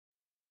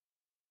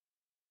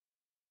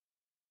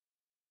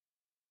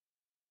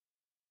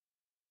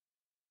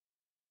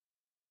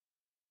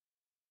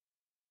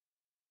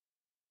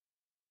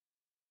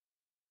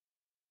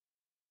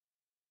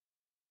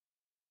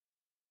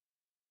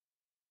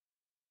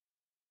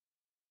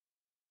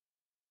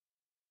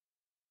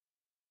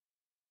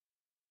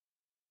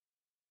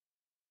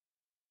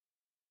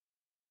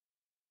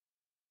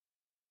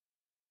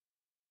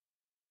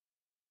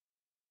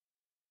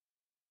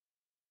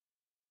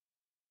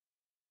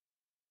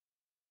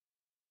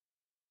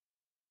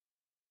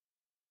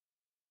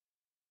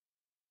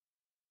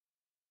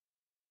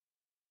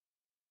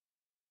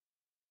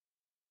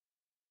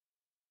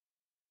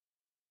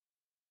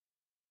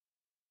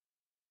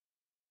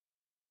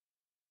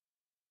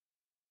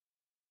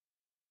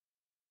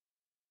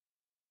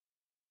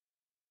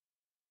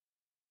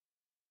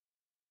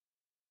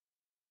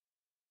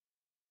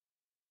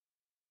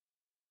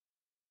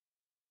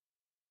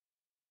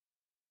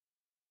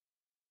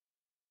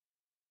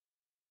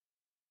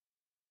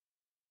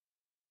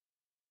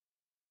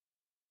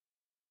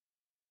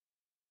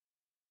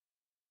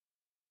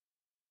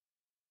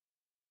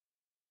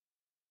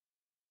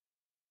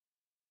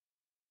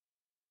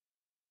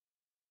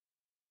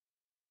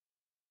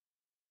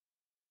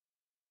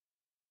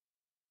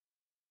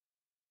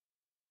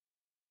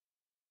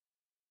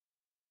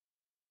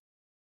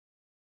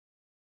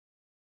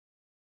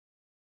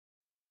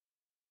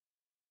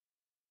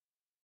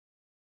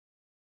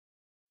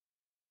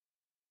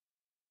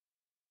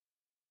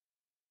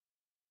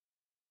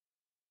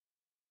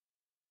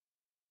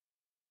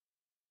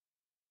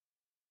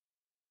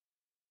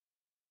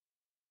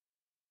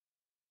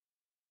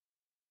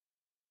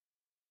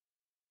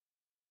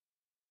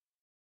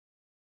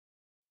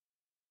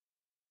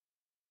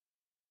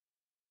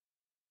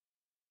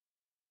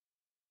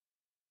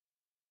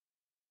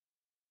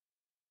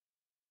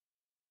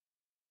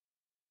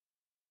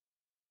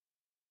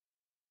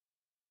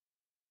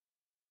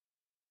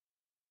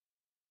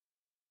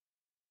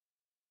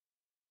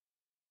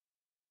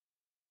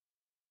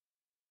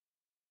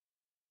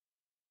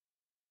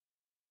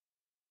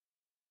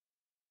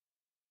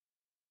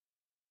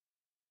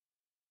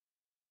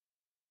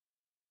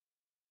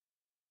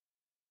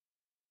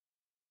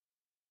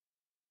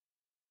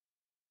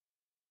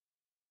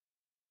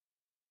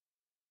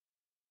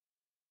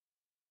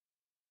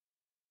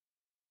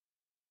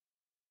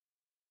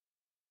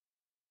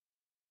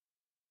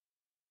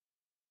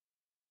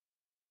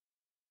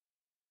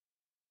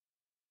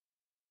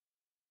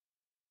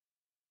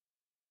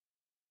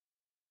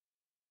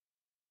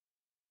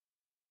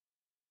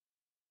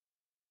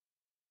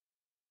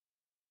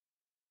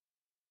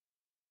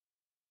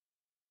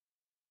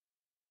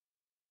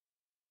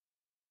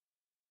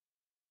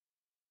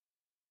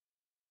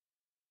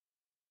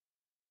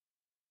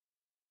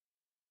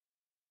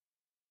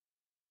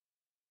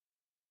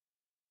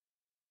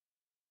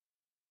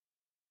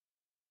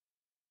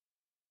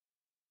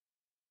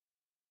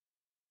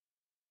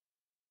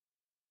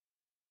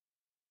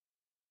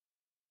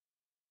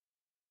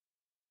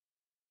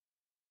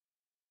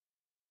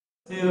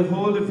still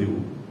hold the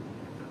view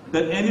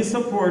that any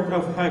support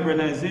of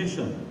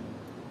hybridization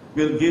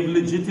will give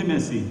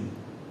legitimacy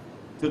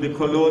to the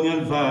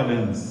colonial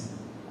violence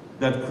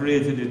that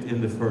created it in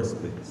the first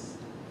place.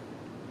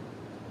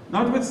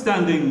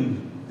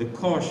 Notwithstanding the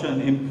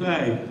caution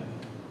implied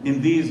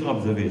in these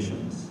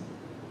observations,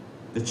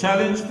 the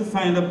challenge to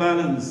find a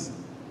balance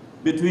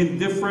between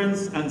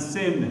difference and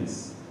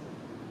sameness,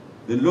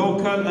 the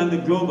local and the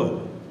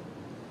global,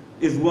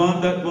 is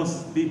one that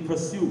must be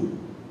pursued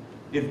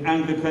if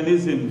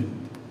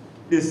Anglicanism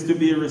is to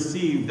be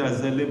received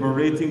as the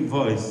liberating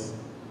voice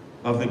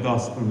of the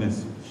gospel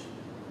message.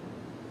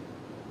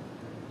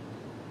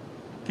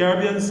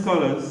 Caribbean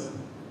scholars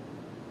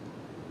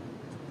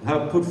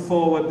have put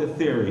forward the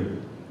theory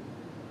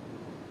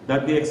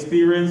that the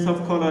experience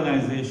of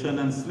colonization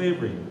and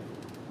slavery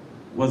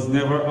was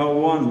never a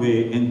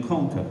one-way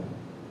encounter,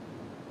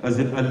 as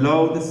it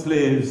allowed the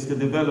slaves to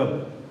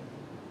develop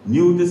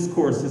new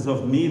discourses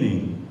of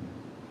meaning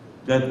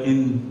that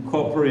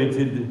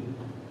incorporated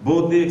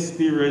both the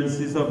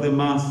experiences of the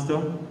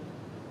master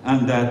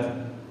and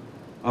that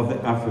of the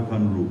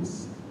African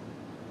roots.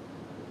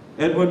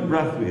 Edward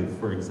Brathwaite,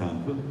 for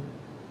example,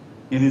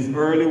 in his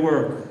early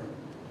work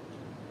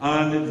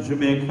on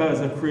Jamaica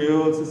as a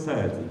Creole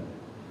society,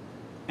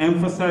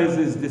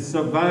 emphasizes the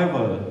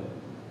survival,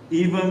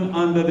 even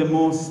under the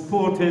most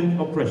potent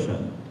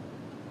oppression,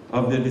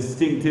 of the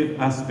distinctive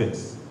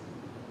aspects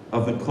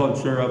of the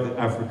culture of the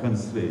African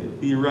slave.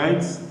 He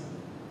writes,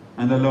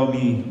 and allow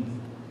me,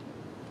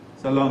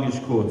 it's a longish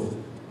quote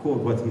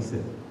what he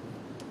said.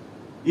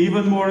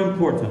 Even more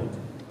important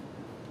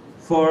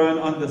for an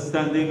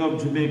understanding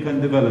of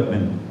Jamaican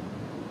development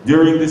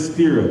during this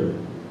period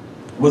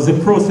was the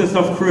process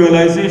of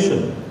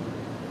creolization,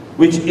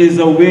 which is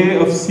a way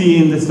of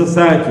seeing the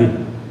society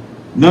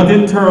not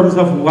in terms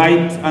of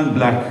white and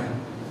black,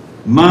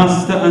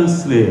 master and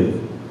slave,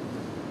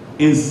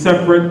 in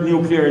separate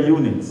nuclear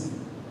units,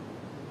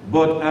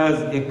 but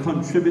as a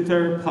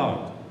contributory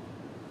part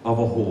of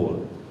a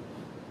whole.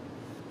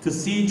 To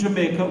see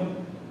Jamaica,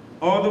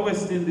 or the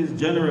West Indies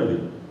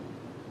generally,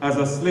 as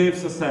a slave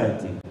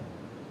society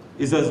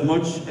is as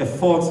much a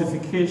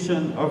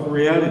falsification of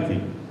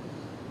reality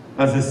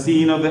as the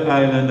scene of the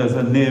island as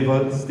a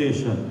naval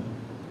station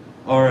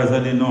or as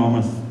an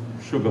enormous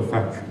sugar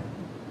factory.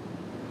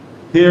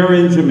 Here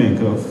in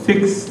Jamaica,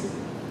 fixed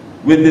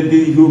with the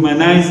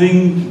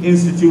dehumanizing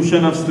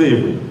institution of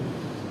slavery,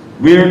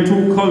 where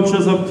two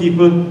cultures of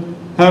people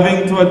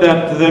having to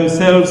adapt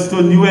themselves to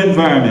a new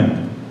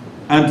environment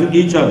and to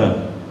each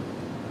other,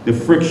 the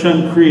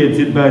friction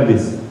created by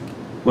this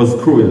was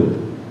cruel,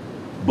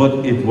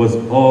 but it was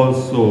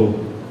also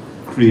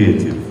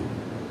creative.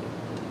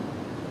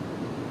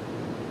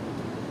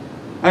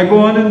 I go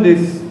on in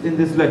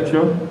this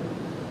lecture,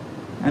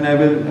 and I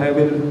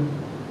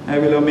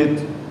will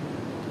omit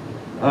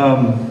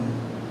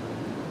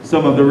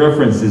some of the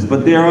references,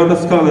 but there are other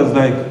scholars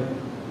like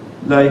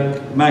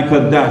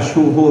Michael Dash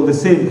who hold the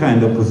same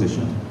kind of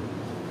position.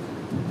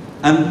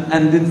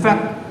 And in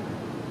fact,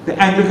 the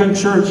Anglican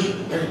Church,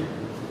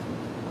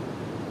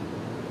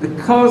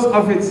 because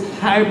of its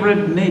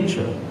hybrid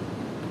nature,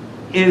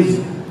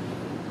 is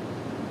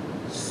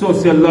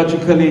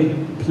sociologically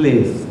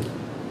placed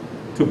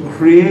to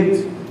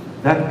create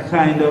that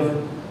kind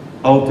of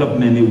out of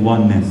many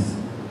oneness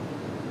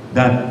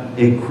that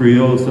a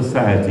Creole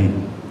society,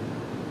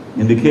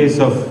 in the case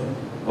of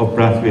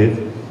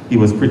Brathwaite, he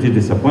was pretty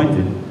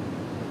disappointed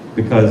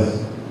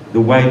because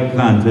the white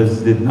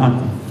planters did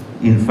not,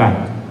 in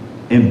fact,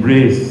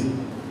 embrace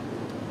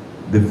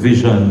the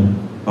vision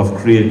of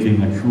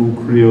creating a true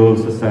Creole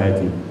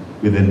society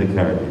within the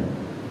Caribbean.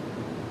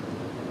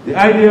 The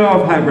idea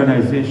of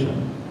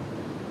hybridization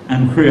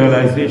and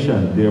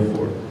Creolization,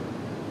 therefore,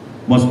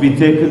 must be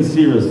taken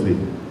seriously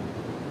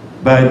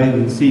by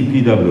the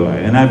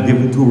CPWI, and I've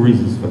given two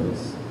reasons for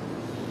this.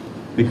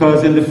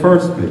 Because in the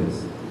first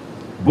place,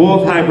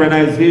 both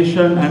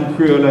hybridization and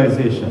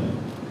Creolization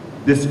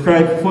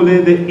describe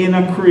fully the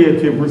inner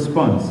creative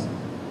response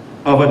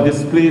of a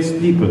displaced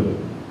people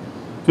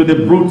to the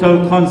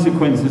brutal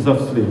consequences of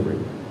slavery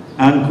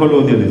and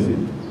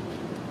colonialism,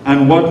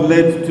 and what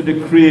led to the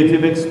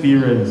creative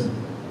experience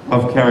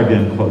of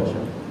Caribbean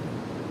culture,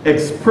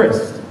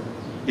 expressed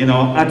in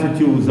our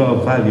attitudes, our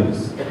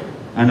values,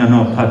 and in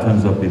our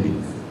patterns of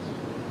belief.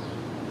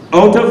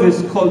 Out of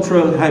this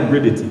cultural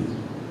hybridity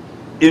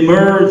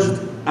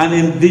emerged an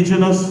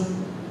indigenous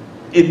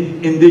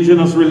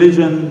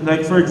religion,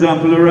 like, for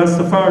example, the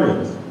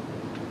Rastafarians.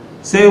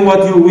 Say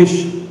what you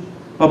wish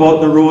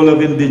about the role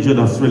of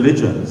indigenous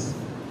religions.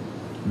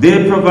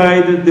 They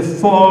provided the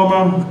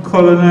former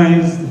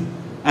colonized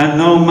and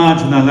now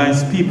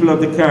marginalized people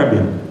of the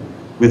Caribbean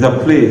with a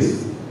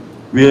place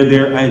where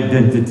their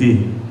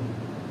identity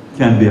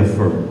can be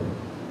affirmed.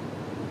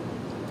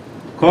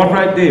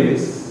 Cartwright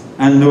Davis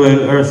and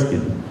Noel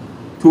Erskine,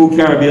 two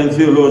Caribbean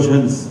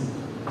theologians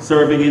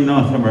serving in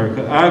North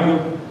America, argue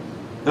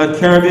that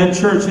Caribbean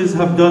churches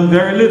have done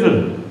very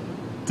little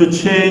to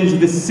change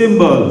the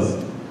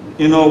symbols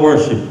in our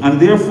worship, and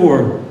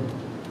therefore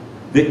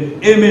the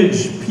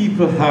image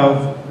people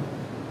have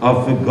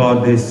of the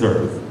God they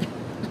serve.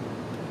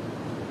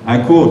 I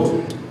quote,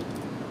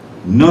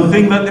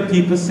 "Nothing that the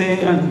people say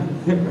and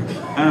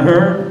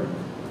heard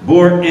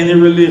bore any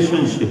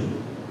relationship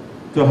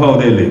to how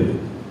they lived.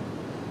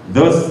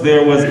 Thus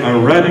there was a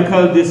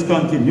radical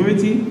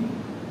discontinuity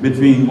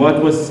between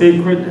what was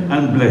sacred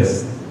and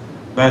blessed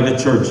by the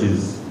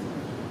churches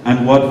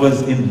and what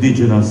was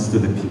indigenous to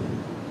the people."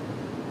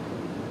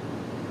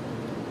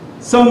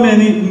 So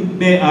many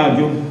may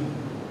argue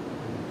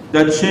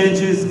that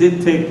changes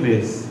did take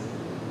place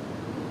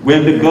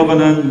when the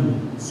governing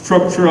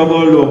structure of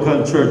our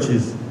local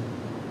churches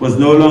was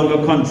no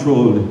longer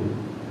controlled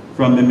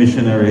from the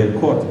missionary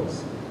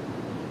headquarters.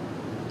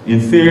 In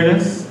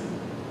fairness,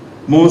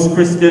 most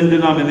Christian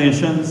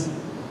denominations,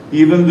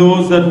 even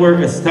those that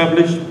were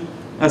established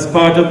as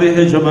part of the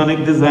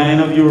hegemonic design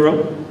of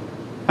Europe,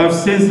 have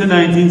since the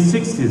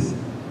 1960s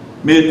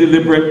made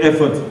deliberate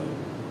effort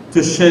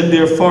to shed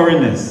their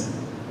foreignness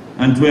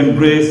and to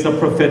embrace a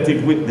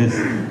prophetic witness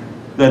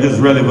that is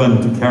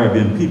relevant to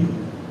Caribbean people.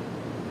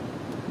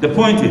 The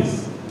point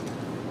is,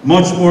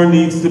 much more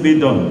needs to be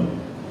done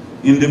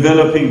in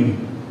developing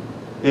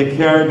a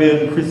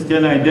Caribbean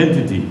Christian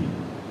identity,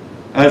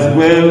 as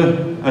well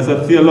as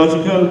a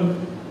theological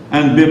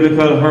and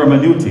biblical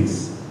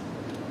hermeneutics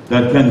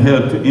that can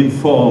help to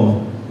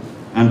inform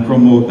and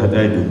promote that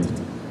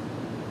identity.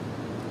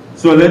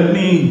 So let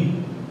me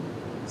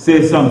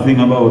say something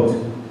about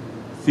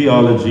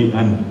theology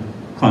and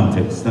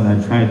context, and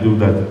I try to do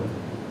that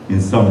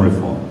in summary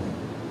form.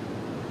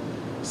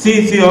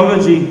 See,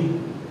 theology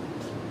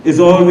is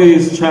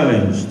always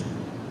challenged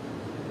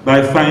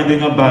by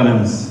finding a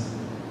balance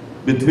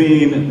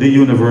between the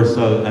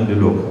universal and the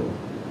local.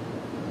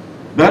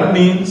 That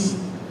means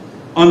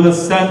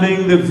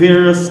understanding the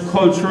various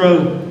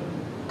cultural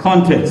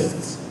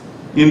contexts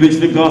in which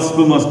the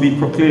gospel must be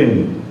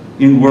proclaimed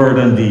in word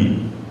and deed.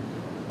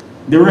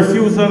 The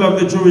refusal of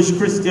the Jewish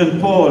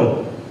Christian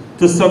Paul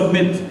to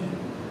submit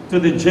to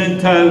the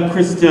Gentile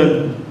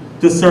Christian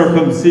to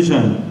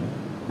circumcision,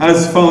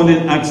 as found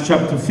in Acts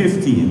chapter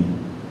 15,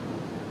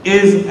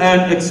 is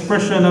an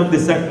expression of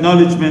this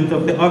acknowledgement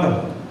of the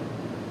other.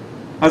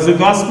 As the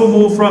gospel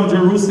moved from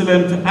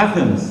Jerusalem to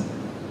Athens,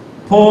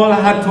 Paul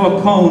had to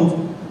account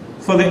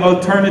for the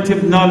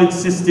alternative knowledge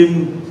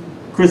system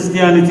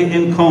Christianity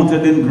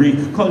encountered in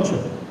Greek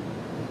culture.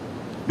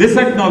 This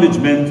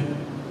acknowledgement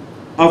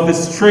of the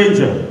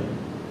stranger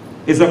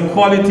is a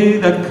quality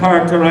that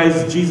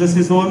characterized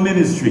Jesus' own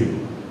ministry,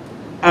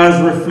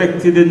 as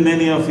reflected in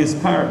many of his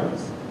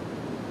parables.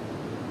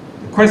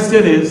 The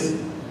question is,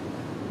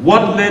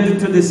 what led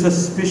to the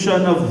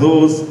suspicion of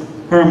those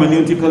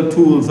hermeneutical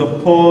tools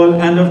of Paul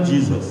and of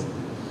Jesus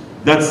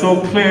that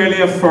so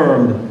clearly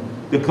affirmed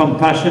the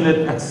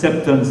compassionate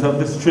acceptance of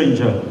the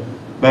stranger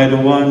by the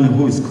one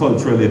who is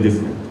culturally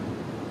different?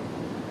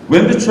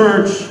 When the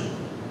church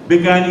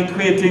began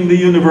equating the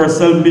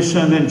universal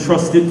mission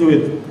entrusted to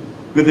it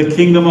with the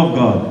kingdom of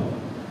God,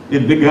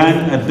 it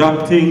began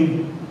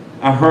adopting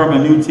a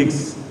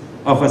hermeneutics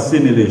of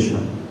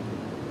assimilation.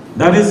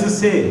 That is to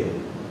say,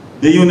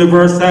 the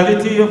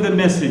universality of the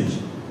message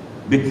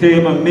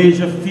became a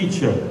major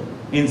feature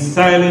in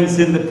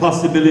silencing the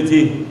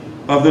possibility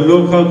of the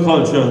local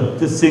culture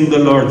to sing the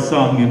Lord's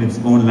song in its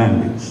own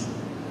language.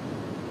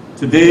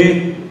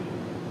 Today,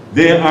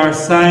 there are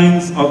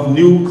signs of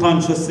new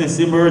consciousness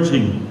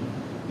emerging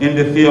in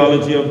the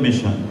theology of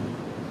mission.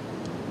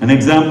 An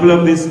example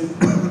of this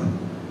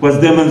was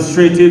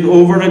demonstrated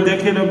over a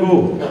decade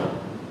ago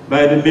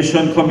by the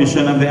Mission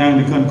Commission of the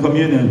Anglican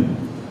Communion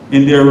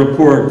in their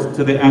report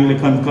to the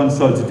Anglican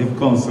Consultative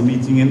Council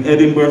meeting in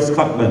Edinburgh,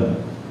 Scotland,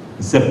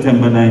 in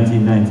September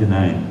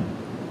 1999.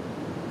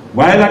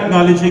 While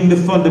acknowledging the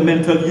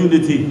fundamental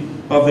unity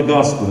of the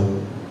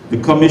gospel, the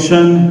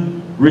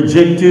Commission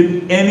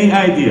rejected any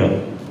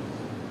idea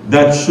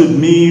that should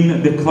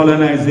mean the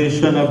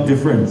colonization of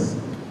difference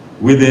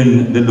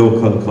within the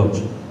local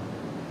culture.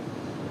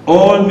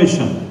 All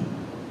mission,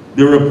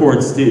 the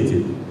report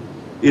stated,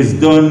 is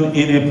done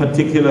in a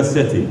particular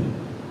setting,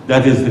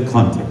 that is the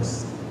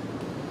context.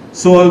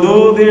 So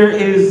although there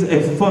is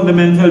a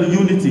fundamental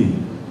unity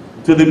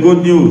to the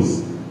good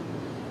news,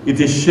 it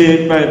is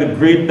shaped by the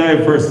great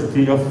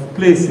diversity of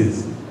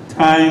places,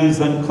 times,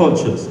 and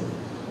cultures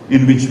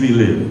in which we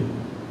live,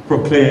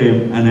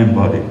 proclaim, and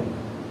embody.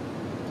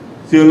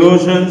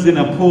 Theologians in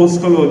a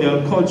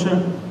post-colonial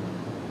culture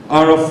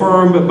are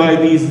affirmed by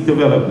these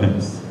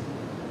developments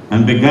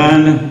and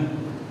began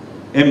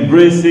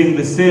embracing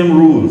the same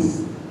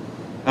rules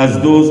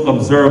as those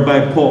observed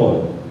by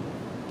Paul,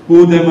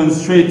 who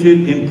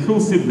demonstrated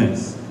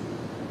inclusiveness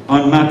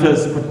on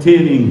matters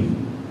pertaining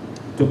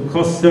to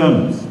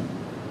customs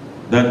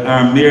that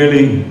are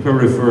merely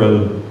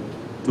peripheral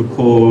to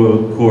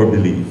core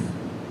belief.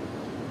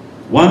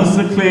 Once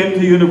the claim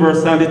to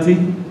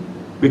universality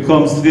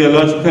becomes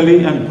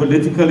theologically and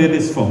politically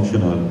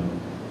dysfunctional,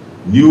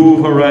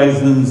 new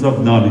horizons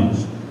of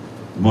knowledge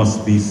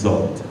must be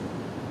sought.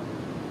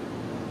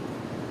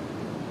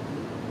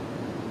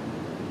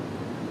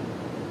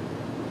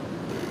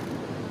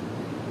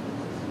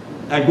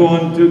 I go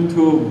on to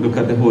look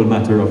at the whole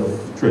matter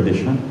of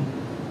tradition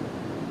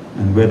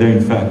and whether in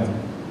fact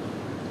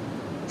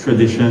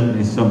tradition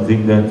is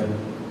something that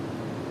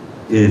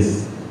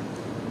is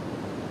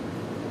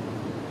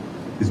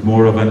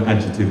more of an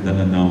adjective than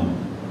a noun,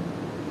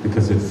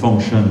 because it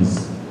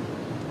functions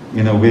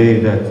in a way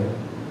that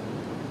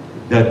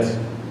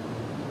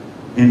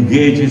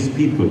engages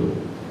people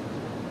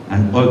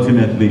and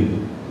ultimately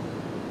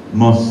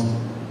must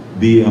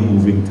be a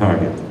moving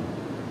target.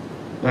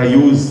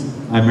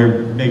 I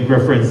make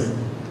reference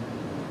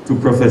to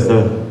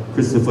Professor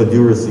Christopher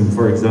Durasing,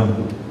 for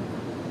example.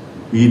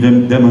 He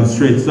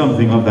demonstrates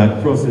something of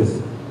that process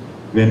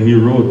when he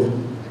wrote,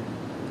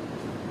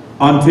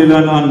 "Until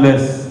and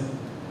unless,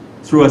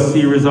 through a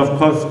series of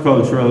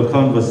cross-cultural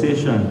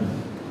conversation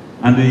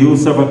and the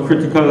use of a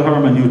critical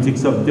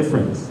hermeneutics of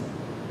difference,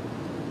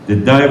 the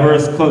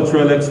diverse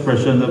cultural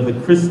expression of the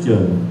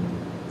Christian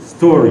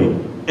story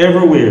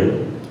everywhere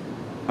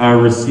are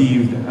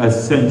received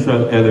as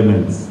central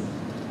elements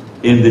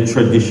in the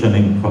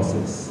traditioning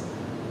process.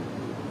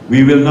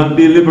 We will not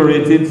be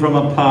liberated from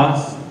a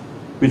past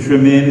which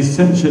remains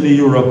essentially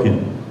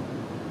European,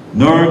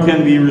 nor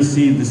can we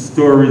receive the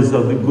stories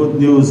of the good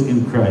news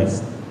in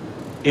Christ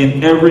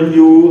in every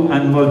new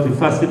and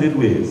multifaceted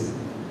ways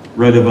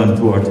relevant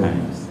to our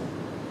times."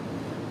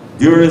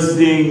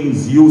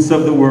 Durasing's use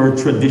of the word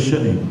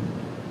traditioning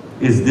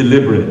is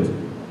deliberate,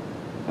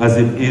 as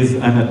it is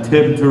an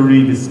attempt to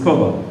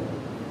rediscover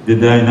the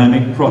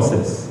dynamic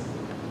process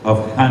of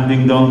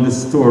handing down the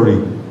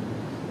story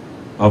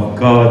of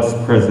God's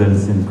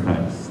presence in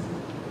Christ.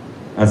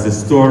 As the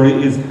story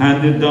is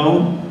handed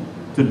down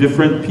to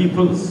different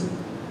peoples,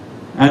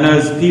 and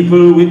as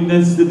people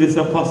witness to this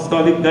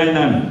apostolic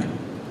dynamic,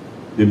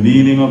 the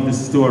meaning of the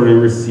story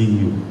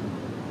received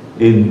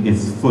in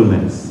its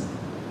fullness,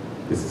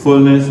 the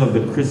fullness of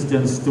the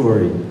Christian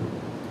story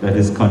that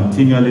is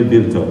continually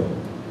built up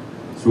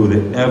through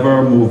the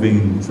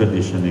ever-moving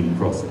traditioning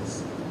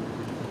process.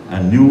 A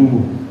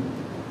new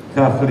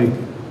Catholic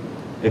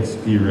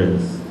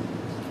experience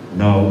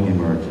now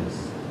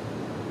emerges.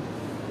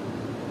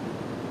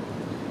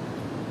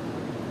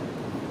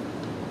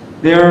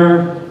 There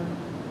are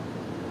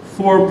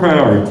 4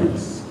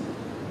 priorities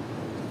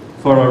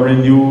for a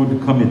renewed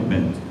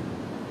commitment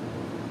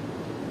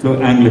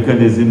to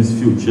Anglicanism's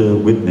future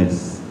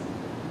witness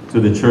to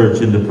the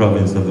Church in the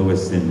province of the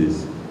West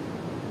Indies,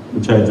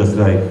 which I'd just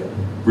like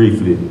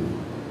briefly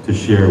to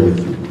share with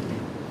you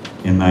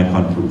in my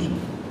conclusion.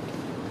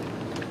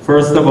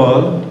 First of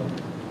all,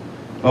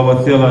 our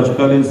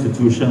theological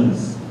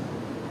institutions,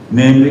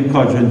 namely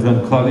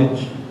Codrington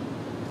College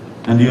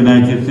and the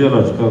United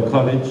Theological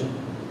College,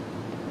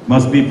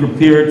 must be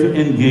prepared to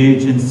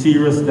engage in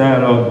serious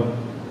dialogue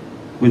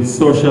with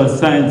social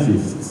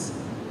scientists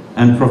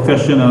and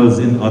professionals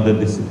in other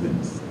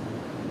disciplines.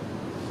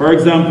 For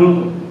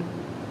example,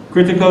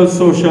 critical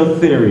social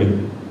theory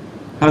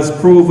has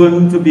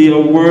proven to be a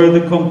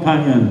worthy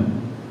companion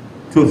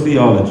to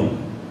theology,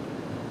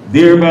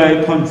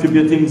 thereby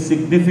contributing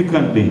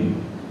significantly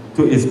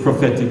to its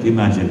prophetic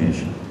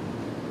imagination.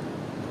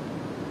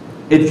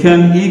 It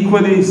can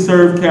equally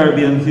serve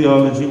Caribbean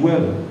theology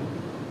well.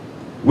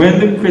 When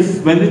the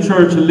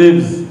Church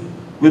lives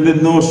with the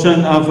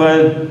notion of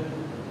an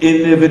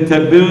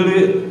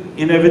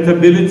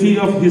inevitability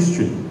of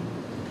history,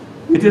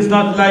 it is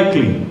not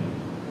likely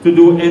to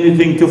do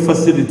anything to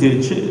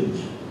facilitate change.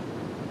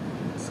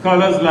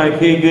 Scholars like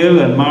Hegel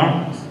and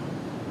Marx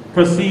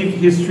perceive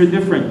history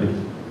differently.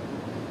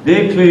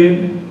 They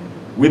claim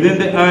within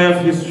the eye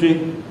of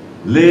history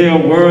lay a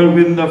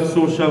whirlwind of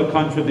social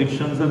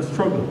contradictions and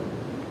struggle.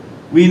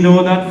 We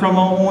know that from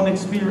our own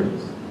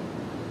experience.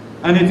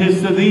 And it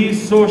is to these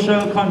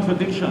social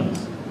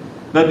contradictions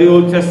that the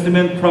Old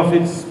Testament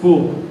prophets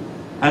spoke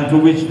and to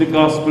which the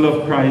gospel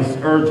of Christ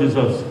urges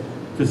us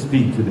to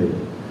speak today.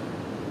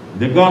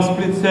 The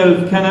gospel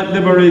itself cannot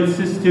liberate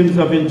systems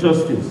of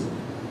injustice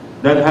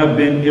that have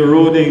been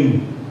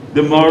eroding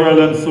the moral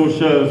and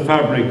social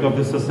fabric of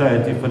the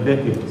society for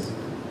decades.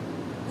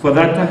 For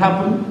that to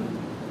happen,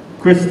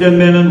 Christian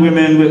men and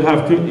women will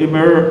have to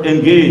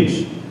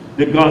engage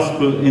the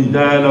gospel in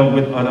dialogue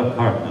with other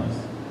partners.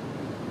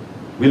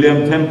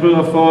 William Temple,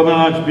 a former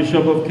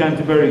Archbishop of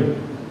Canterbury,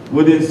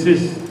 would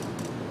insist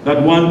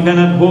that one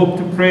cannot hope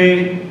to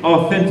pray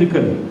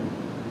authentically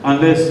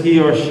unless he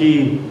or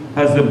she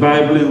has the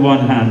Bible in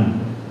one hand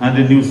and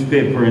the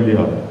newspaper in the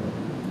other.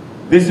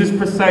 This is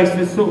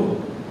precisely so,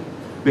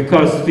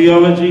 because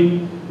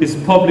theology is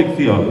public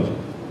theology.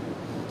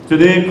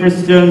 Today,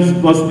 Christians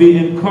must be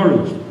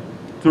encouraged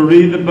to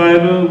read the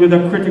Bible with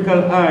a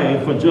critical eye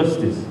for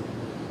justice,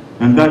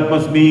 and that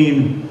must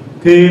mean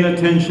paying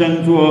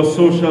attention to our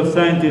social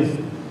scientists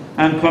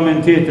and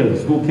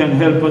commentators who can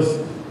help us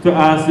to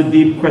ask the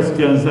deep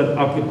questions that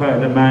occupy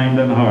the mind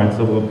and hearts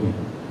of our people.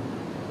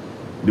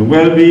 The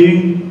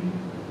well-being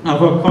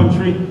of our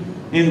country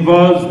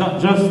involves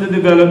not just the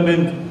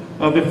development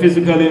of the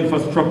physical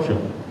infrastructure,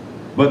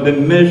 but the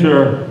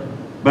measure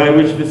by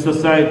which the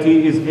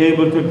society is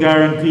able to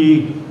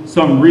guarantee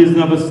some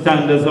reasonable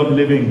standards of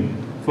living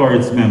for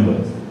its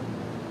members.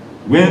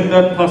 When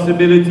that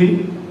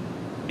possibility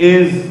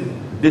is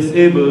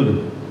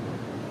disabled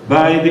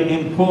by the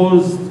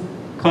imposed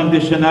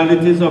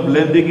conditionalities of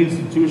lending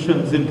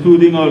institutions,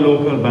 including our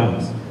local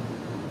banks,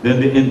 then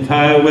the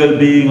entire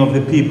well-being of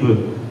the people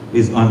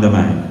is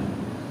undermined.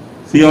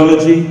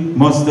 Theology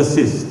must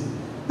assist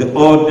the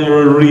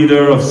ordinary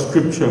reader of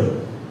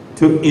Scripture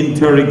to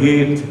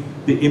interrogate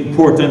the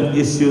important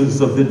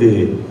issues of the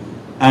day,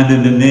 and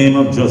in the name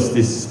of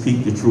justice,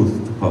 speak the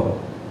truth to power.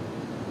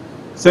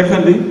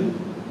 Secondly,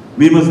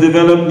 we must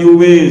develop new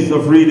ways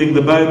of reading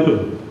the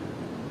Bible.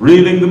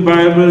 Reading the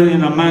Bible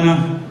in a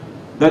manner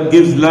that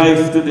gives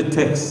life to the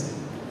text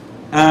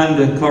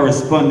and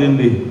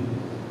correspondingly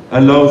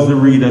allows the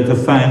reader to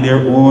find their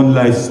own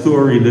life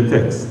story in the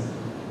text.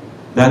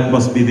 That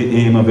must be the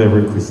aim of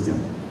every Christian.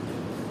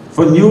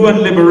 For new and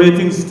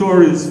liberating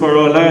stories for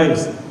our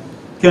lives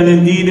can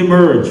indeed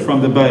emerge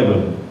from the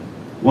Bible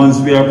once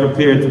we are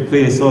prepared to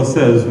place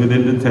ourselves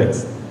within the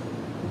text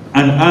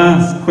and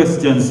ask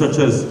questions such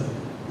as,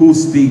 who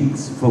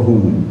speaks for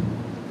whom?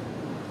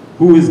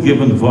 Who is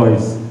given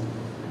voice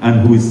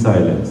and who is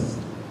silenced?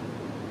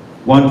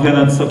 One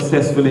cannot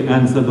successfully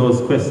answer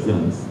those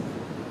questions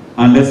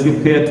unless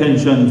you pay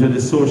attention to the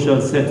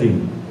social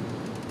setting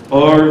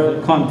or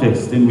the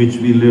context in which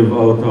we live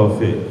out our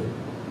faith.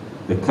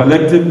 The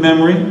collective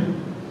memory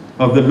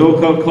of the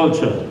local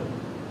culture,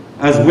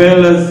 as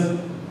well as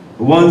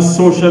one's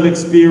social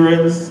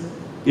experience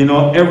in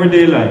our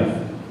everyday life,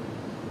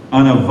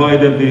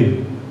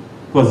 unavoidably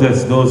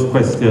poses those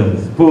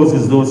questions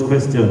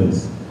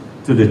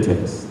to the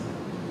text.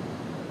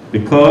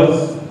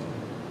 Because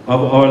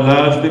of our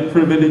largely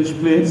privileged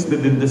place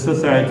within the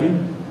society,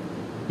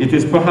 it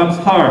is perhaps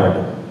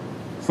hard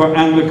for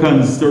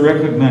Anglicans to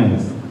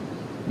recognize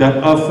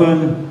that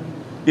often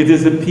it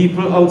is the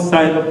people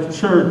outside of the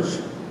church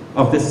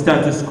of the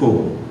status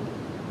quo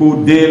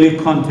who daily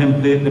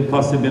contemplate the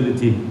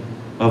possibility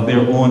of their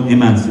own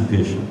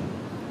emancipation.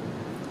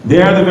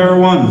 They are the very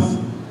ones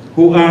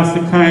who ask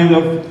the kind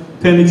of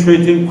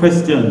penetrating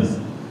questions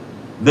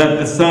that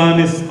the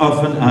psalmist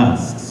often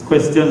asks.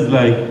 Questions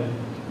like,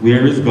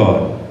 where is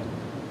God?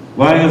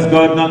 Why has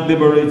God not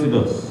liberated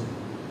us?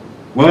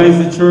 Why is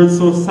the church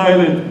so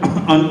silent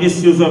on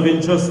issues of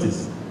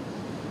injustice?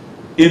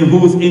 In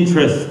whose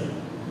interest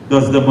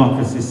does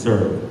democracy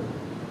serve?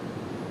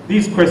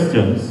 These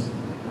questions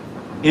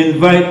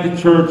invite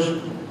the church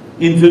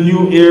into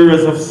new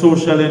areas of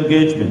social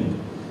engagement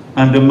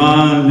and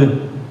demand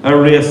a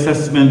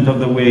reassessment of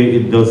the way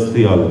it does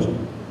theology.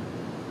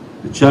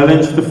 The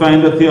challenge to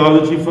find a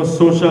theology for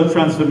social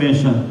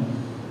transformation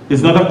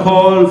is not a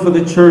call for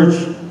the church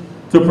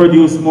to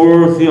produce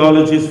more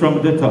theologies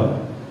from the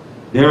top.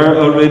 There are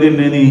already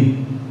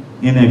many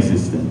in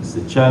existence.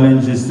 The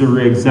challenge is to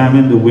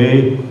re-examine the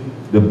way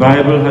the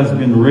Bible has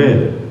been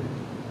read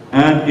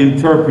and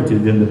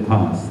interpreted in the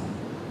past,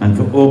 and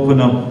to open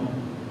up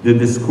the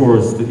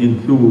discourse to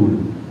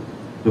include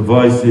the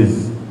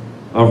voices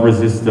of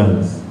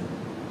resistance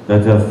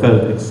that have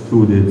felt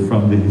excluded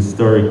from the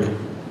historic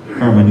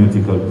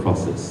hermeneutical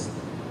process.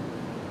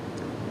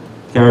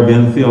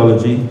 Caribbean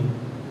theology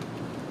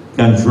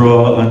can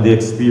draw on the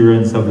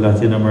experience of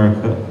Latin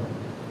America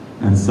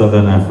and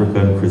Southern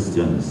African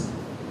Christians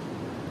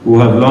who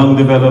have long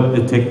developed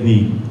the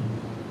technique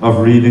of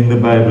reading the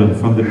Bible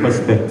from the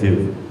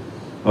perspective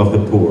of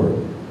the poor.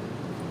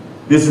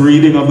 This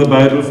reading of the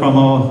Bible from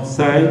our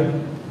side,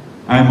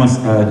 I must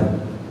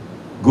add,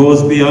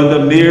 goes beyond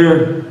a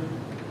mere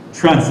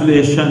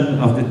translation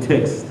of the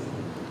text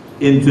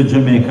into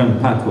Jamaican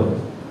patois.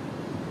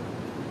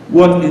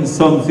 What in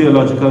some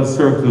theological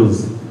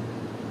circles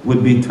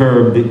would be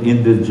termed the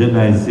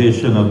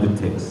indigenization of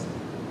the text.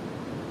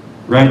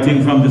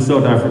 Writing from the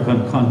South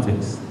African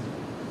context,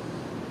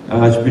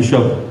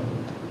 Archbishop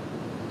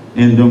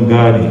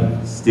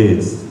Ndungani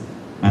states,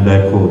 and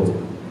I quote,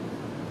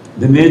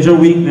 "The major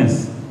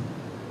weakness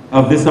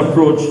of this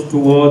approach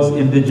towards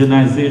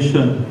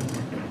indigenization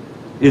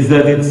is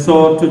that it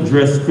sought to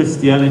dress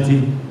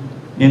Christianity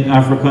in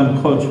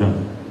African culture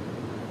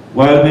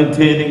while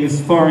maintaining its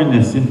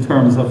foreignness in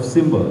terms of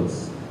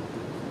symbols,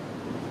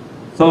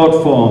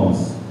 thought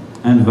forms,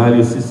 and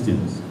value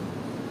systems.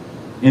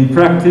 In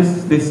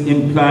practice, this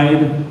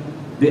implied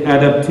the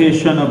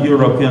adaptation of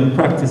European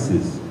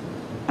practices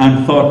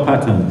and thought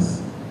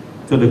patterns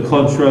to the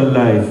cultural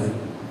life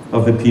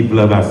of the people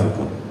of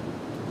Africa.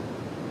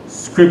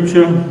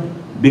 Scripture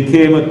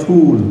became a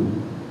tool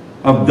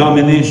of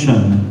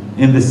domination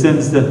in the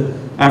sense that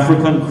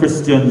African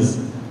Christians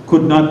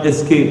could not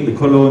escape the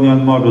colonial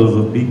models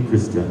of being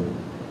Christian.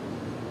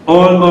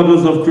 All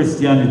models of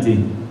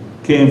Christianity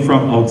came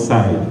from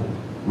outside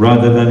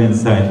rather than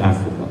inside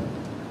Africa.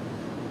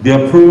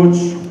 The approach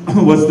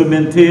was to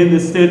maintain the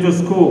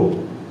status quo,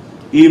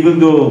 even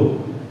though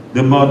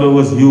the model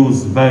was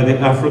used by the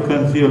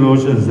African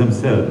theologians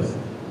themselves.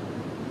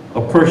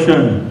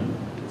 Oppression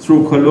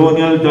through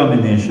colonial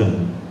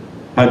domination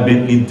had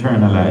been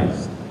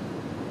internalized.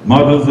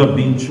 Models of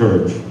being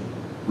church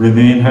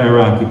remain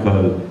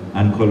hierarchical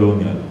and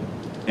colonial."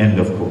 End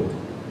of quote.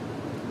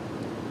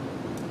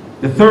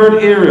 The third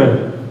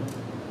area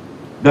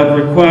that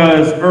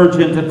requires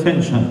urgent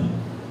attention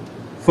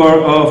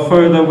for our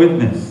further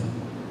witness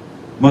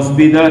must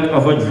be that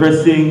of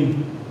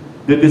addressing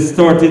the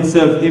distorted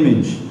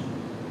self-image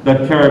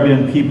that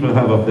Caribbean people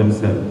have of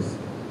themselves.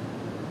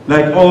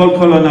 Like all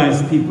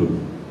colonized people,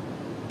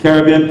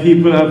 Caribbean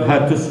people have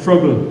had to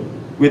struggle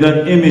with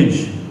an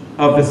image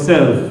of the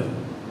self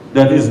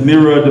that is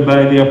mirrored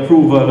by the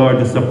approval or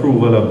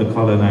disapproval of the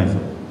colonizer.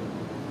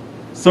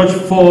 Such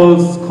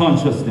false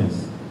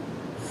consciousness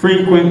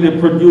frequently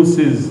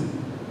produces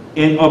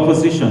in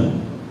opposition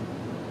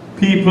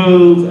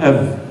people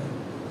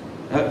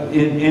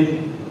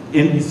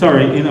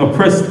in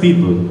oppressed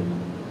people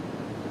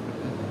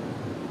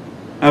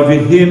a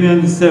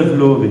vehement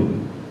self-loathing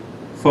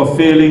for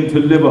failing to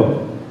live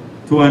up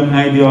to an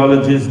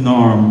ideology's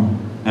norm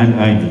and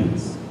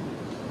ideals.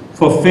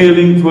 For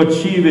failing to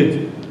achieve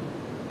it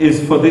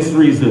is for this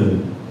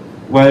reason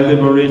why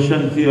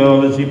liberation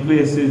theology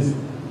places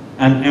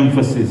an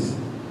emphasis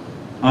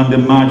on the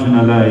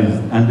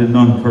marginalized and the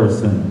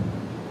non-person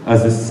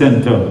as the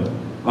center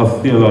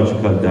of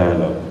theological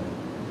dialogue.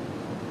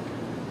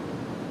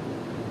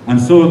 And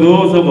so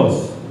those of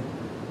us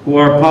who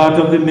are part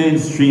of the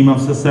mainstream of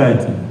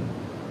society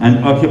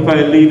and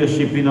occupy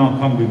leadership in our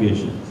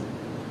congregations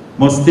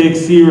must take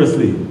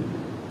seriously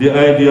the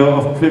idea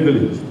of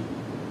privilege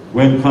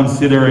when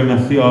considering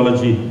a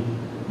theology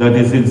that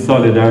is in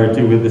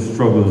solidarity with the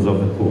struggles of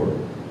the poor.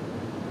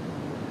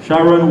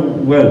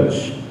 Sharon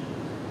Welch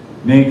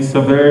makes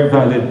a very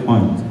valid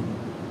point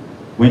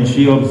when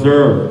she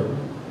observed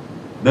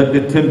that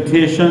the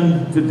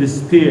temptation to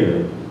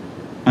despair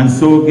and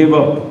so give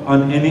up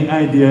on any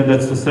idea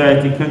that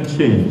society can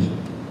change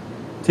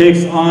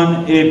takes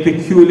on a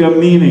peculiar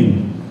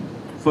meaning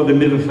for the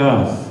middle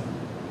class.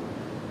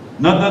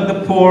 Not that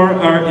the poor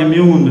are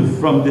immune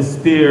from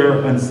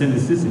despair and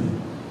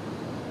cynicism,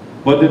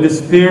 but the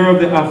despair of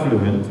the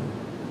affluent,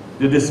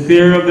 the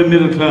despair of the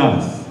middle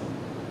class,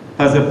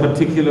 has a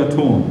particular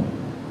tone.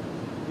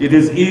 It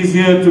is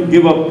easier to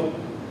give up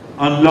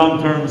on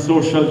long-term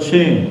social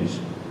change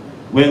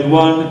when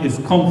one is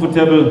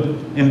comfortable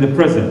in the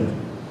present,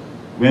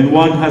 when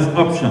one has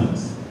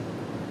options.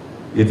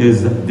 It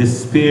is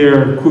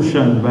despair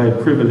cushioned by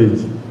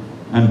privilege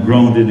and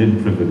grounded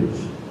in privilege.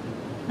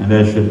 And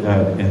I should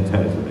add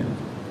entitlement.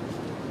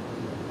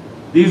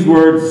 These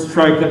words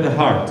strike at the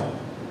heart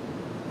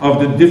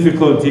of the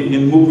difficulty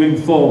in moving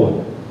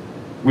forward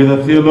with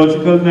a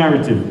theological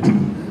narrative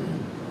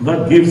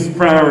that gives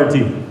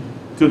priority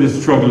to the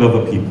struggle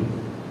of a people.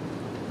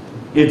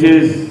 It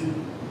is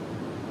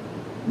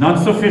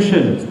not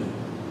sufficient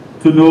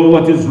to know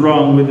what is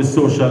wrong with the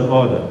social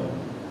order.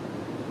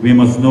 We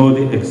must know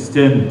the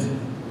extent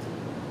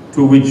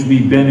to which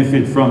we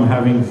benefit from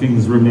having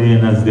things remain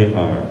as they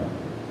are.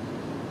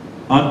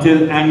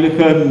 Until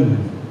Anglican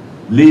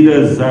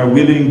leaders are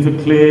willing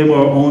to claim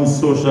our own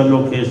social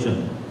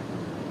location,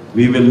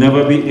 we will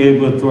never be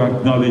able to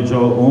acknowledge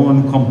our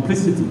own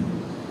complicity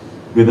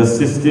with a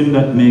system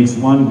that makes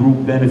one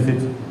group benefit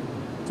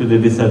to the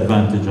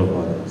disadvantage of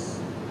others.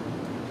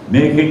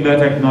 Making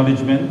that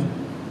acknowledgement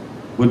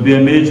would be a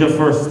major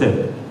first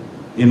step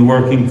in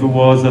working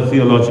towards a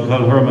theological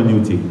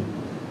hermeneutic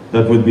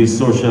that would be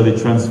socially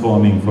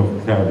transforming for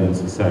Caribbean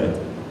society.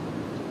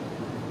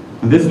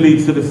 And this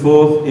leads to the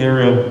fourth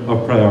area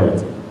of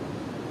priority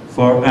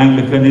for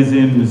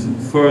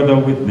Anglicanism's further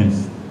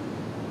witness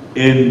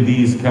in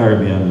these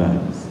Caribbean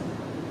lands.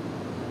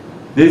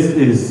 This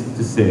is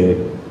to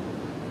say,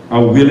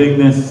 a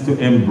willingness to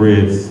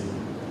embrace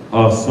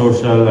our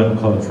social and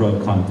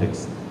cultural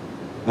context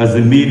as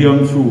the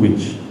medium through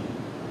which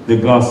the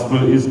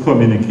gospel is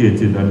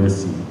communicated and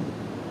received.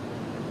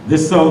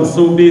 This sounds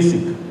so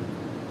basic,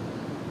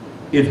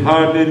 it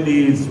hardly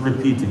needs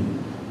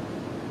repeating.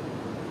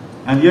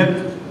 And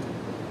yet,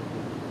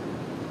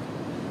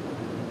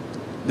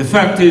 the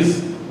fact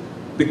is,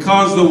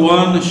 because the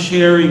one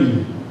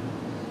sharing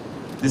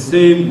the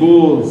same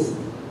goals,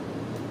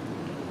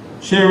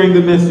 sharing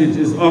the message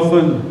is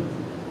often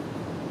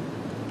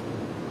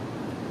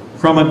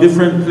from a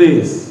different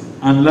place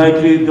and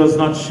likely does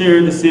not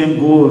share the same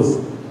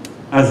goals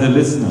as the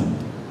listener,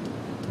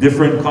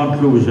 different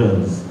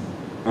conclusions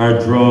are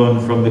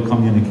drawn from the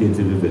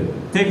communicated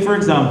event. Take, for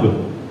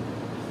example,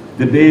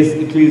 the base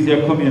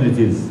ecclesia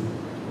communities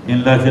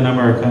in Latin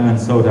America and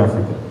South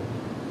Africa.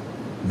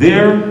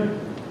 There,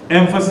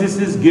 emphasis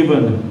is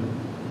given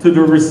to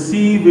the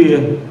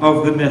receiver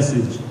of the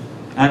message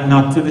and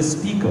not to the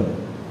speaker.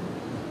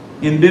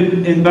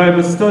 In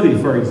Bible study,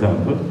 for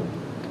example,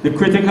 the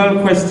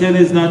critical question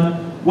is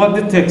not what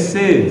the text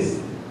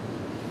says,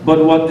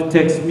 but what the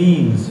text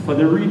means for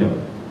the reader.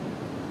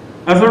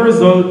 As a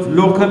result,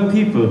 local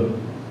people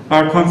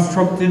are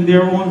constructing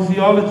their own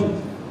theology.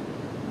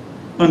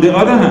 On the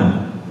other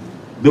hand,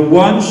 the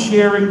one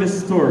sharing the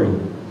story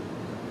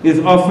is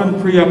often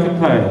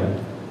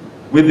preoccupied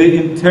with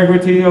the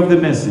integrity of the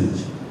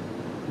message,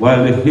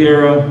 while the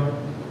hearer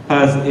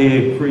has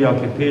a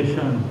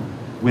preoccupation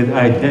with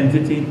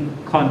identity,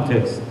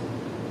 context,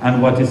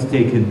 and what is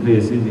taking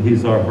place in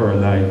his or her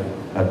life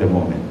at the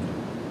moment.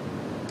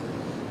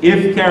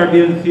 If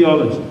Caribbean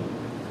theology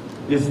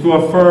is to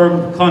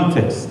affirm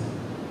context,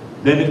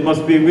 then it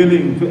must be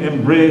willing to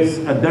embrace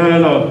a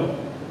dialogue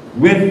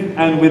with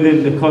and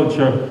within the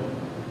culture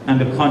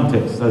and the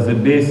context as the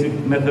basic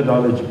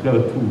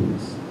methodological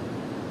tools.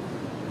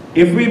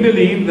 If we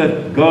believe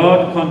that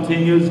God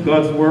continues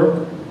God's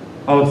work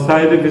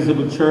outside the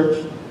visible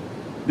church,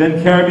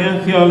 then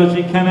Caribbean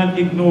theology cannot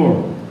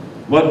ignore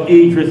what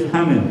Idris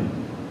Hammond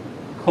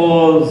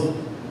calls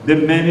the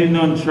many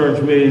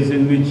non-church ways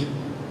in which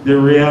the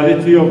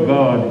reality of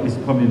God is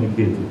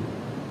communicated,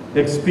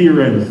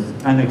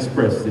 experienced, and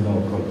expressed in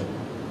our culture.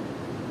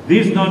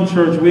 These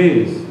non-church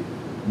ways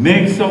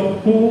makes up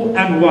who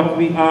and what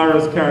we are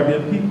as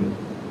Caribbean people.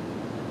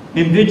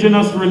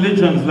 Indigenous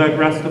religions like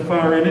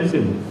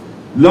Rastafarianism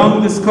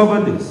long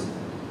discovered this,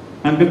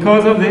 and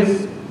because of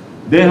this,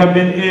 they have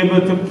been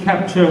able to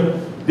capture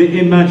the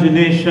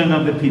imagination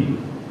of the people.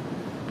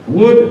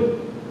 Would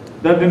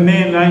that the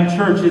mainline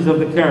churches of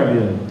the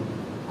Caribbean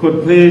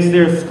could place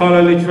their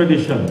scholarly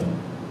tradition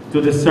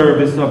to the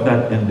service of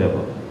that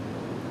endeavor.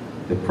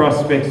 The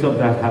prospects of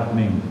that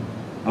happening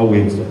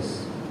awaits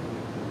us.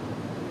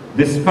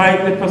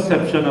 Despite the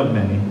perception of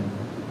many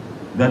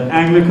that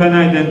Anglican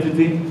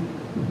identity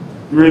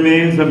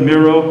remains a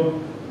mirror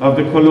of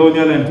the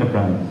colonial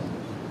enterprise,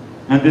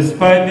 and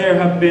despite there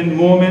have been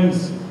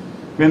moments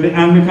when the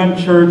Anglican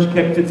Church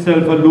kept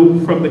itself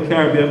aloof from the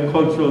Caribbean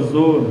cultural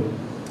zone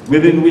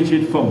within which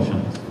it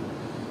functions,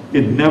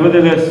 it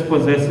nevertheless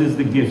possesses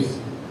the gifts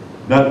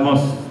that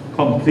must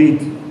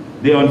complete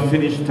the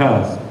unfinished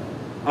task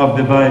of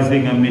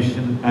devising a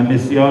mission, a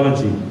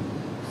missiology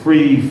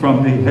free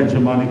from the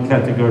hegemonic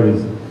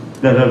categories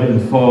that have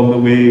informed the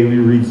way we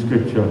read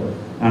Scripture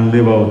and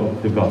live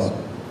out the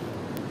gospel.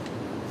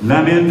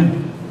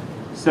 Lamin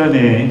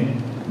Sanneh,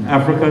 an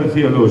African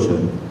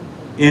theologian,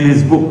 in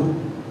his book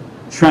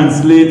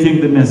Translating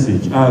the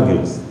Message,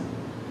 argues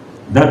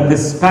that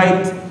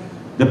despite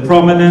the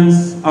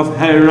prominence of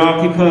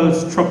hierarchical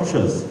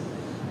structures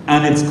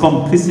and its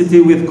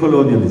complicity with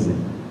colonialism,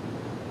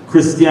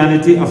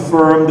 Christianity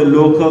affirmed the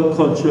local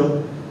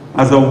culture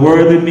as a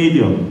worthy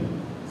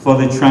medium for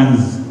the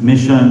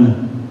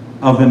transmission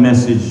of the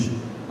message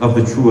of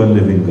the true and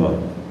living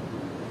God.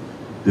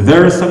 The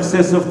very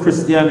success of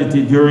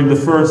Christianity during the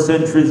first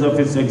centuries of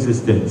its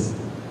existence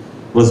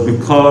was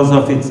because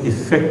of its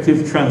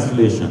effective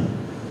translation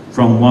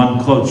from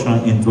one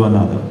culture into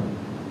another,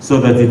 so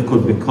that it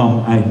could become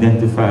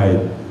identified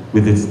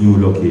with its new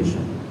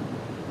location.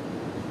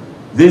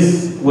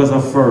 This was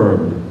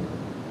affirmed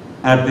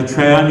at the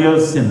Triennial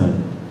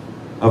Synod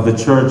of the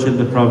Church in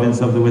the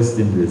province of the West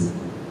Indies,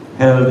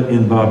 held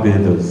in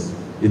Barbados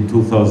in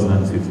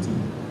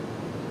 2015.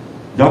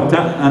 Dr.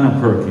 Anna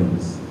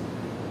Perkins,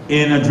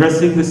 in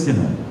addressing the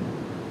Synod,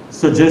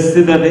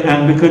 suggested that the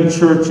Anglican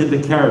Church in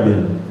the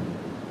Caribbean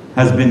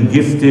has been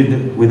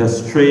gifted with a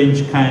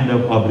strange kind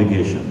of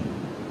obligation.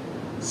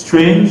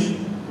 Strange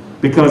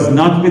because,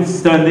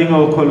 notwithstanding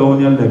our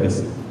colonial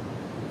legacy,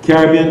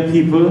 Caribbean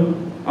people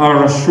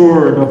are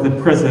assured of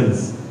the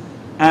presence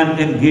and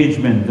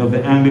engagement of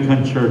the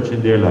Anglican Church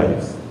in their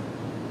lives.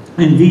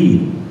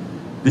 Indeed,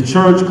 the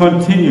Church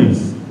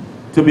continues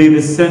to be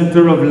the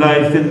center of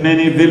life in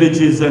many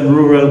villages and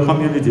rural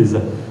communities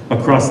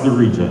across the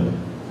region.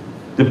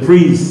 The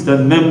priests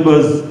and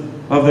members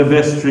of the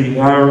vestry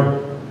are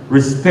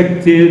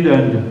respected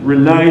and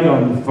relied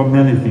on for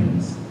many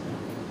things.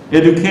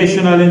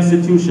 Educational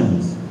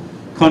institutions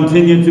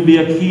continue to be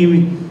a key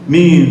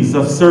means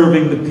of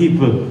serving the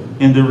people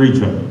in the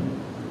region.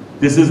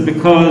 This is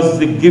because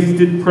the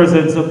gifted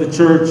presence of the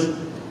Church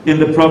in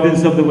the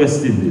province of the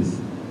West Indies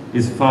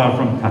is far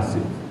from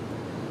passive.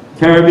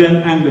 Caribbean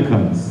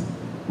Anglicans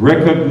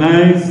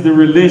recognize the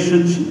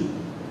relationship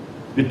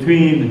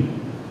between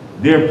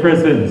their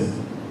presence,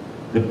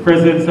 the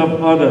presence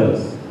of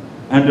others,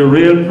 and the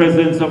real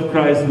presence of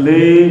Christ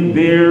lay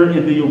bare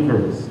in the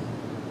Eucharist.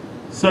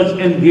 Such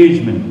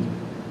engagement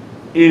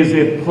is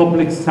a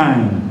public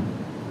sign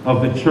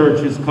of the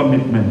Church's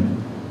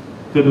commitment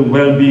to the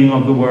well-being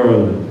of the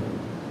world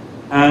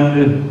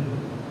and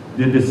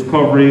the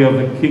discovery of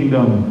the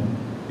kingdom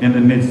in the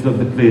midst of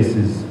the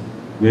places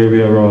where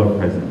we are all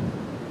present.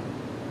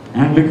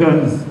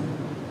 Anglicans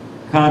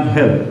can't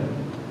help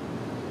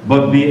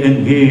but be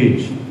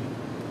engaged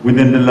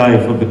within the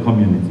life of the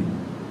community,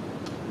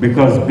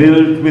 because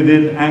built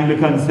within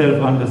Anglican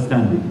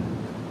self-understanding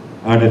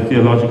are the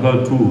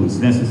theological tools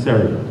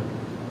necessary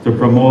to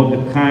promote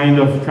the kind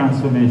of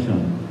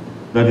transformation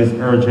that is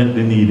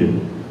urgently needed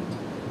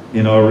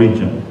in our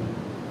region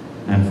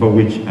and for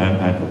which I am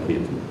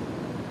advocating.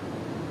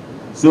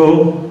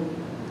 So,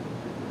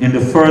 in the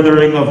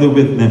furthering of the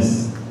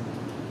witness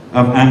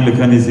of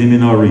Anglicanism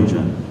in our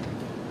region,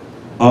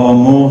 our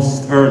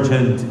most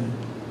urgent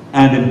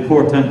and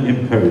important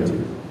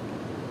imperative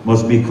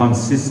must be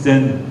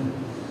consistent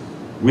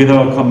with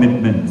our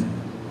commitment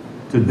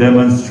to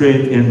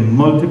demonstrate in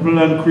multiple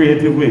and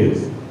creative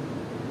ways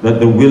that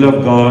the will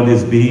of God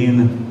is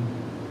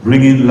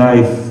bringing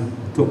life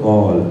to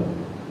all,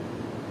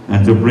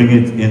 and to bring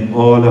it in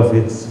all of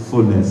its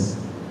fullness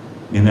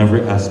in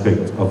every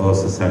aspect of our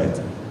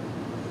society.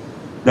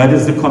 That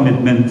is the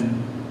commitment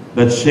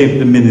that shaped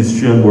the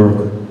ministry and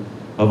work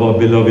of our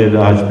beloved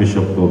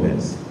Archbishop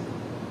Gomez.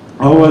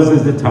 Ours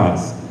is the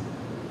task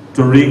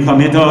to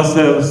recommit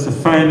ourselves to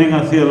finding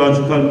a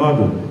theological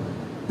model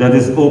that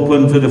is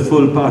open to the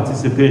full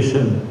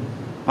participation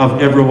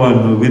of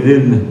everyone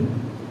within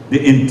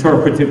the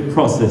interpretive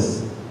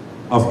process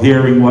of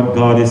hearing what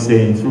God is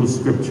saying through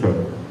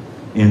Scripture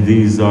in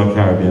these our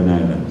Caribbean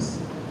islands.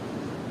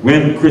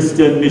 When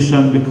Christian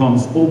mission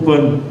becomes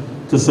open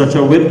to such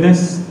a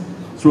witness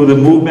through the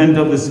movement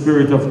of the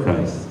Spirit of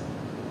Christ,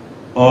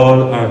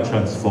 all are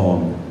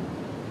transformed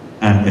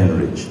and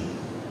enriched.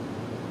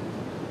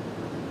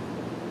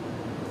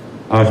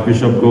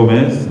 Archbishop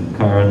Gomez,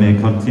 Karen, may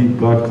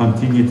God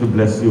continue to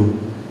bless you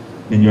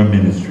in your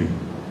ministry,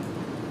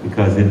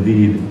 because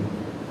indeed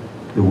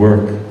the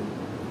work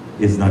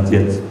is not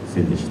yet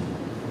finished.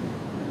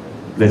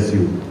 Bless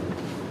you.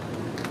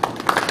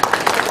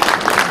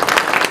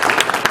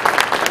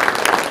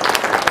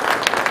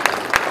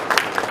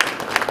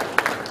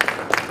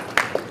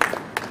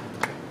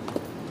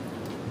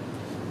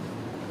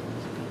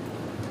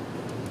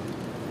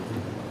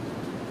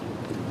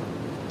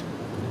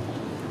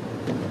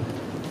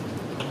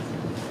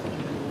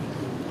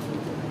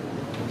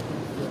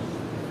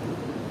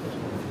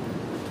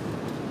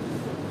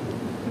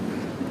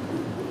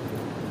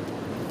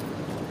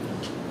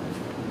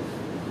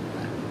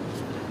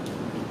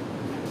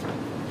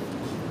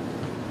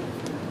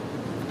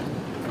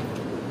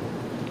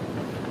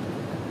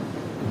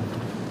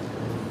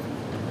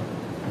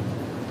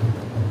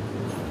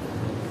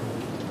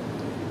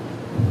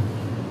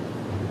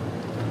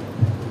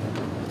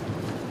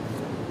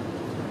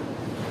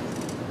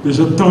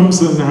 Bishop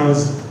Thompson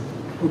has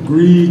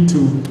agreed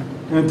to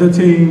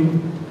entertain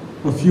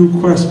a few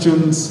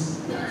questions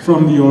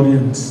from the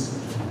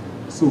audience.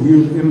 So we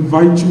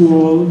invite you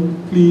all,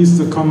 please,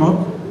 to come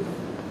up,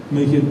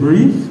 make it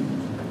brief,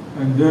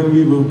 and then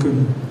we will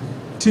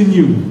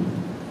continue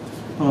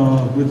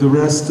with the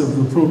rest of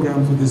the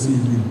program for this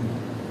evening.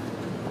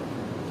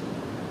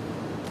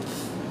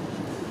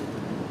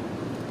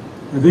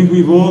 I think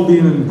we've all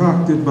been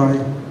impacted by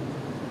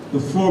the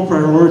 4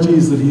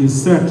 priorities that he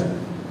has set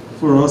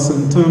for us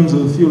in terms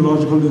of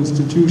theological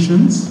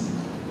institutions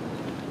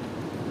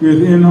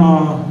within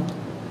our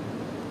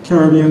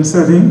Caribbean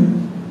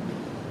setting,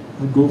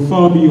 and go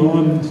far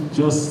beyond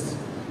just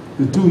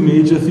the 2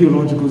 major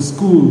theological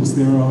schools.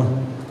 There are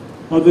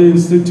other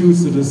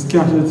institutes that are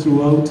scattered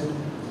throughout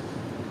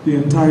the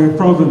entire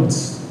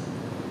province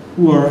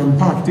who are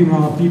impacting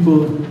our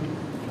people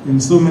in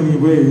so many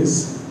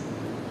ways.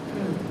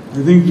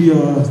 I think we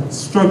are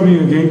struggling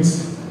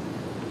against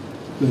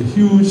the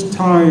huge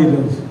tide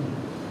of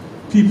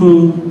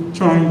people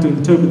trying to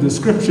interpret the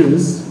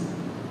scriptures,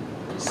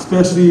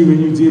 especially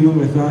when you're dealing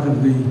with that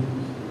of the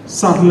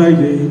satellite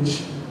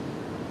age.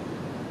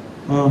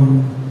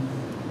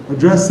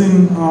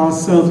 Addressing our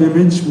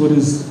self-image, what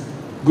is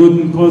good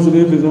and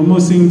positive, it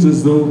almost seems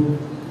as though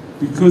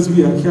because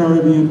we are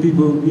Caribbean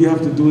people, we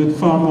have to do it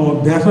far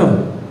more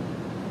better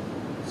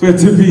for it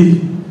to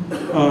be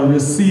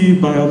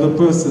received by other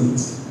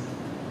persons.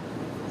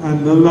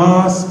 And the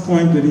last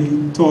point that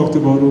he talked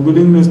about, a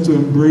willingness to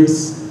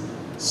embrace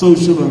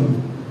social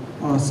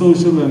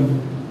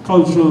and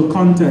cultural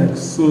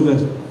context so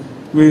that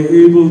we're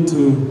able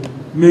to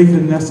make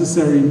the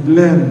necessary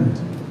blend.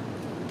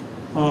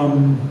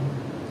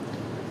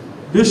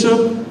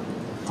 Bishop,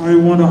 I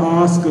want to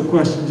ask a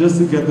question just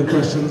to get the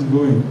questions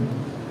going.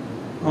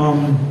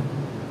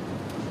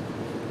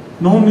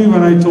 Normally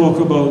when I talk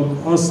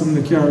about us in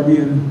the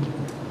Caribbean,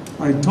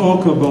 I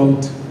talk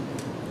about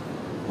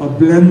a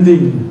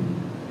blending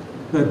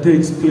that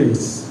takes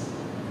place.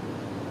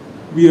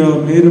 We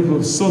are made up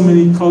of so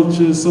many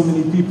cultures, so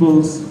many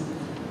peoples,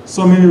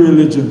 so many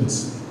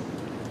religions.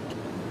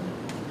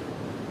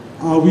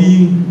 Are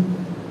we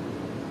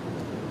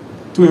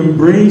to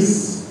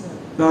embrace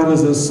that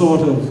as a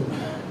sort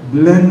of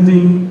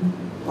blending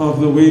of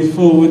the way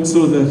forward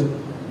so that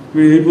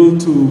we're able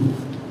to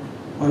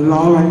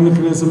allow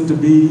Anglicanism to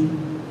be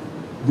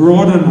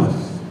broad enough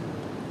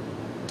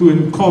to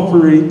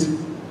incorporate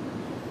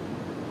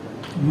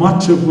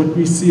much of what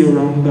we see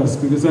around us?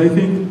 Because I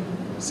think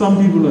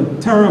some people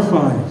are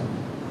terrified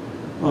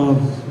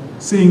of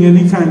seeing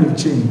any kind of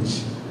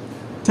change,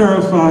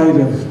 terrified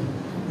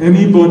of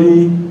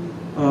anybody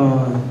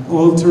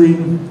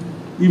altering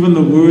even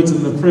the words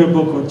in the prayer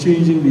book or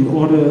changing the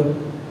order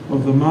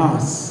of the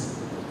Mass.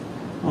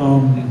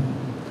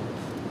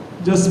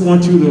 Just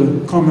want you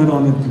to comment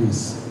on it,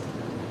 please.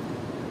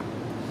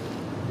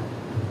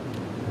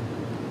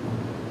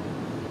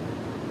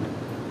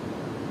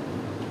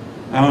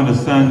 I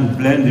understand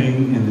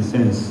blending in the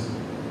sense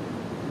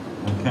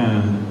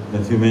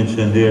that you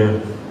mentioned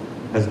there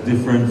as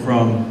different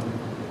from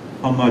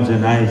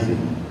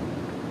homogenizing.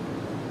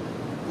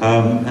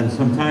 And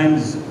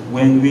sometimes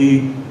when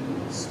we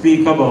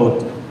speak about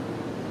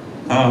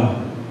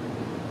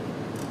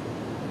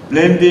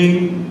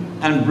blending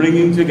and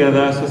bringing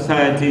together a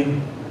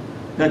society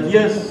that,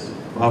 yes,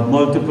 of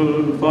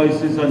multiple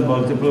voices and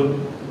multiple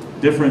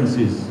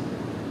differences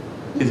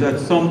is at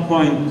some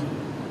point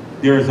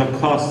there is a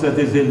cost that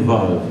is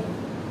involved,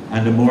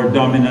 and the more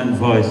dominant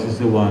voice is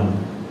the one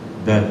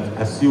that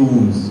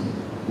assumes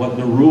what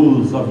the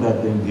rules of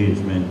that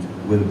engagement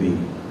will be.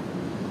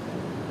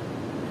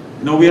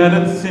 You know, we had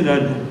a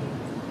synod,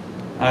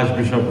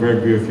 Archbishop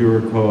Gregory, if you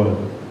recall,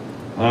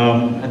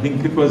 I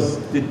think it was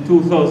the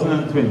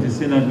 2020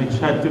 synod, which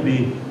had to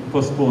be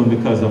postponed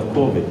because of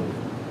COVID.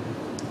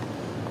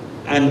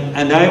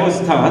 And I was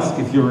tasked,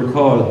 if you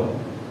recall,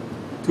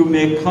 to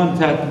make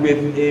contact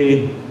with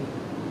a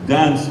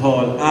dance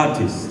hall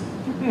artist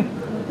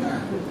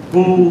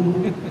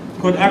who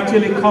could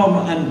actually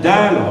come and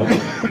dialogue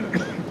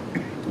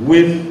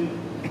with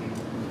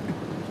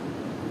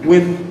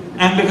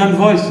Anglican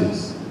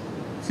voices,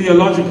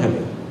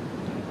 theologically.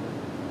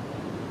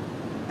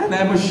 And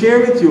I must share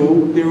with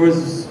you, there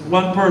was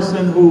one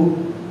person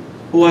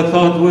who I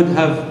thought would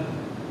have,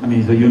 I mean,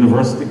 he's a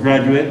university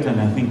graduate,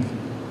 and I think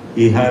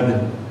he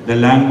had the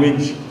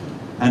language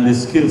and the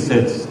skill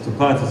sets to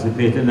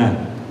participate in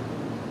that.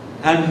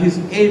 And his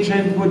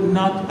agent would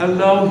not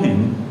allow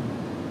him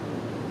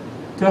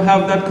to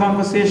have that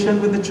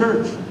conversation with the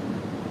church.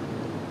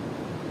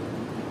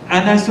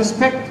 And I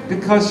suspect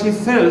because she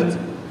felt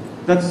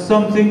that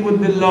something would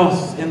be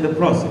lost in the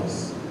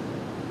process.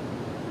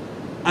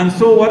 And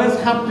so what is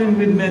happening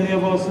with many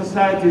of our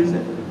societies,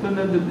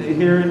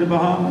 here in the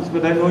Bahamas,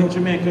 but I know in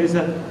Jamaica, is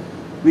that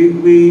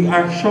we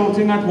are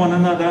shouting at one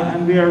another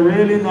and we are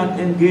really not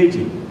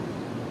engaging,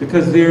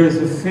 because there is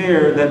a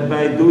fear that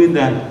by doing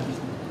that,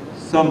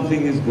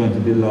 something is going to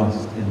be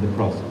lost in the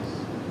process.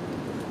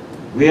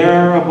 We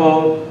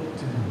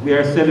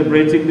are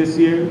celebrating this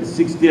year the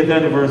 60th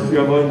anniversary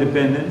of our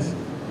independence.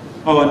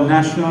 Our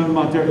national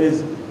motto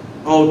is,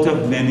 out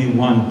of many,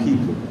 one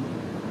people.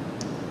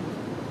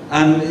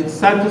 And it's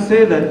sad to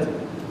say that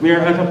we are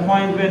at a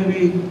point when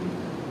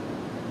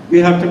we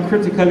have to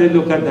critically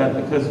look at that,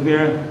 because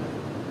the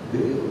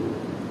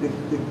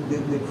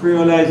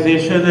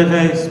creolization that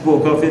I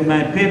spoke of in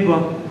my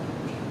paper,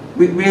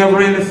 we have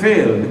really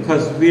failed,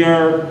 because we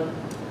are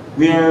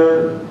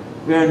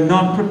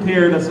not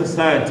prepared as a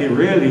society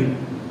really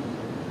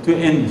to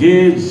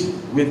engage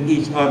with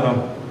each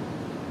other,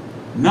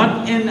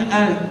 not in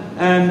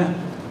an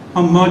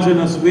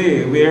homogeneous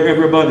way where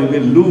everybody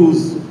will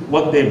lose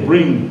what they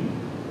bring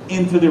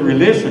into the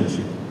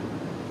relationship,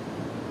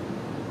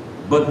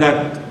 but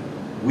that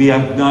we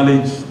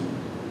acknowledge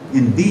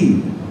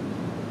indeed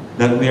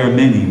that we are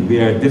many, we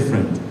are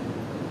different,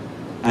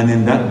 and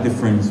in that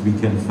difference we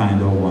can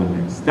find our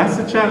oneness. That's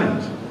the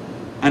challenge.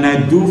 And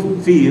I do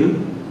feel,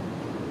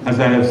 as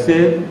I have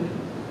said,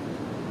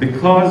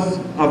 because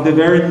of the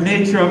very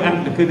nature of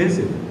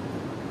Anglicanism,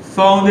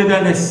 founded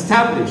and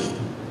established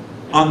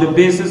on the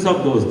basis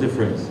of those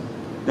differences,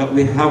 that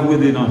we have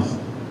within us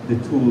the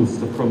tools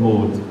to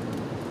promote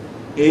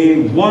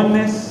a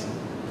oneness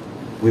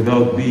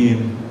without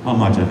being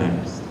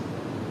homogenized.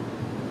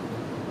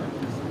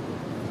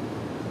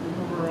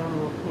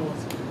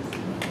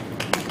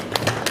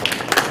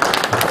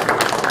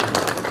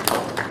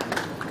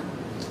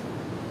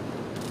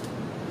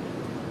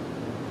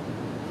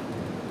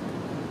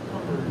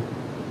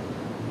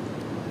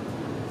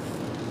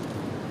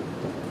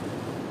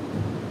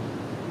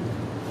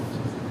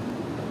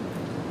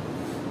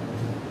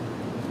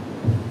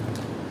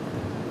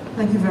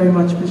 Thank you very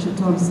much, Bishop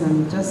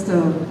Thompson. Just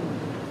a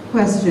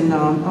question,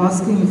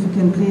 asking if you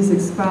can please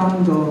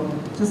expound or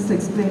just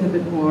explain a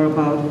bit more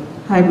about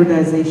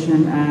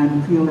hybridization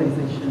and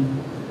creolization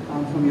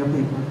from your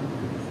paper.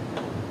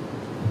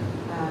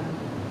 And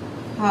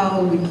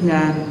how we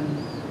can,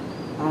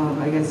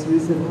 I guess,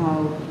 use it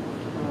how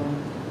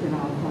in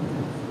our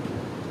context.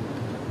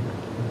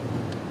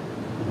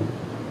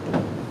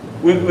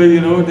 Well, you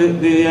know,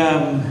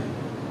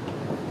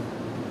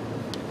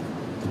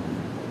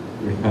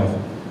 we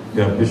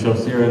have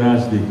bishops here and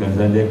archdeacons,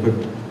 and they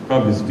could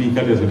probably speak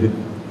a little bit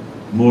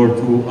more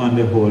too on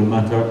the whole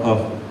matter of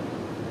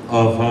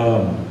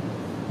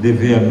the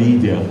via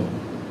media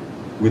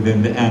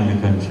within the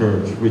Anglican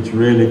Church, which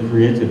really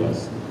created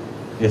us,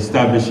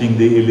 establishing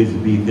the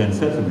Elizabethan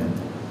settlement.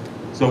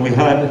 So we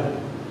had,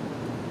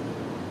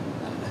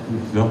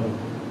 you know,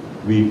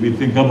 we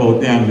think about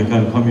the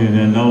Anglican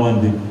communion now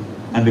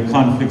and the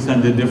conflicts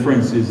and the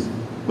differences,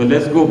 but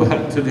let's go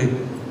back to the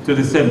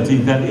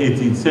 17th and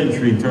 18th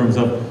century in terms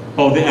of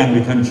how the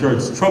Anglican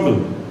Church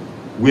struggled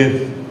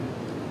with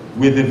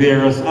the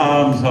various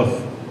arms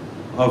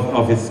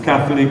of its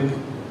Catholic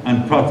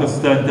and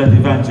Protestant and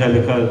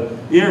evangelical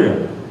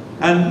area.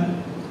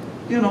 And,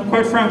 you know,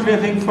 quite frankly, I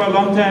think for a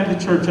long time the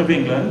Church of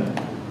England,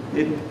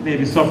 it may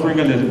be suffering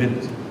a little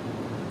bit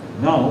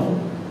now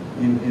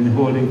in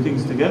holding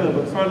things together,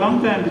 but for a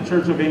long time the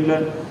Church of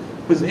England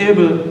was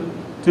able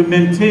to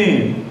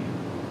maintain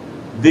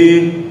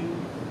the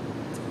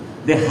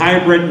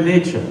hybrid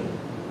nature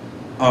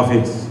of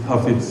its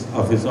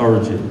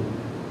origin,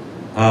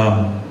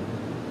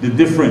 the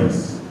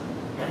difference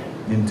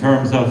in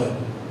terms of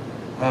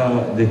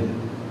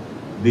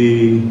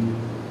the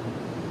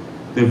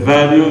the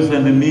values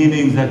and the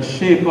meanings that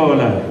shape our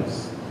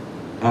lives.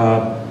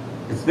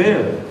 It's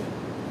there.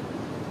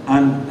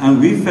 And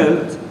we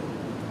felt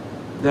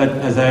that,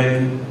 as I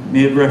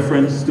made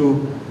reference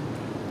to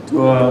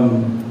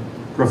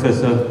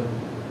Professor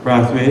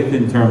Brathwaite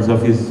in terms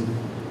of his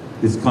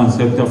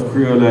concept of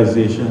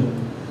creolization,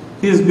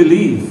 his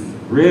belief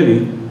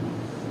really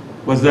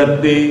was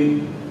that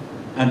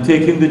and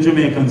taking the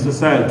Jamaican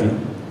society,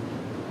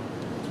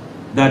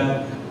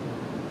 that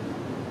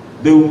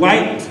the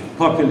white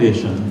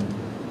population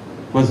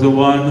was the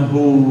one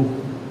who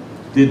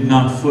did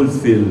not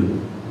fulfill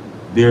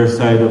their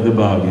side of the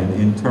bargain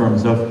in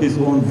terms of his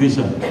own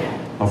vision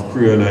of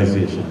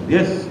creolization.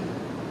 Yes,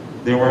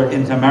 there were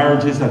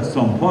intermarriages at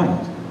some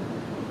point,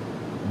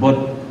 but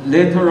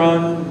later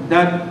on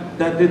that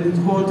didn't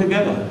hold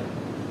together.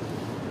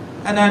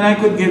 And then I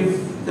could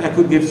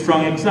give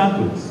strong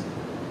examples.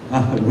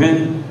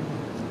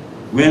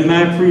 When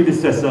my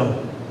predecessor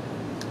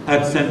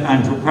at St.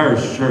 Andrew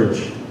Parish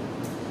Church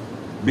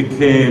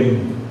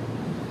became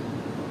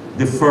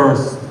the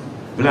first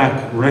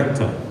black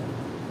rector,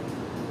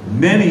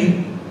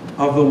 many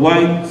of the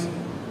white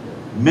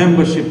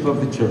membership of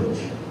the church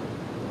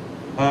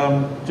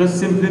just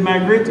simply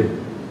migrated.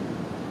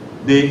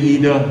 They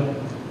either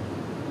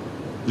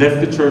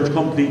left the church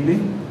completely,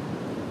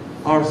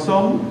 or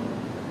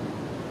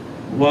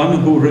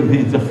one who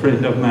remains a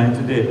friend of mine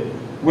today,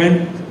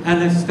 went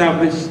and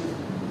established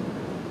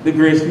the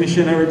Grace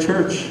Missionary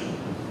Church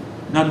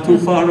not too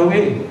far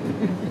away.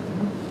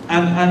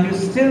 And you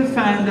still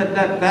find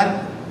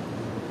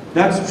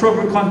that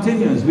struggle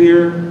continues,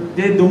 where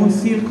they don't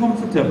feel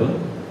comfortable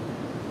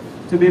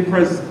to be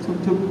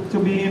present, to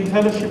be in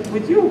fellowship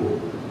with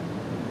you.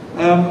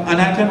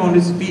 And I can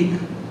only speak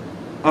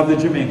of the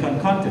Jamaican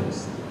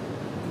context.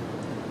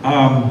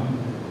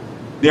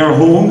 There are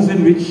homes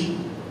in which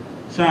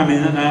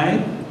Charmaine and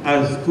I,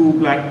 as two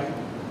black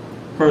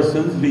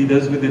persons,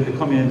 leaders within the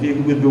community,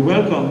 will be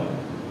welcome,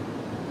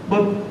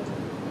 but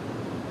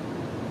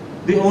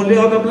the only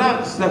other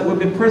blacks that would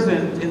be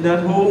present in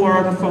that home or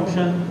at a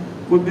function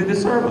would be the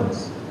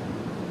servants.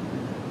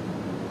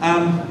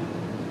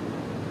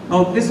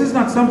 Now, this is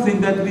not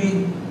something that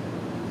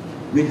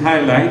we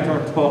highlight or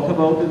talk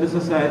about in the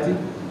society,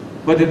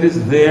 but it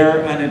is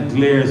there and it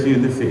glares you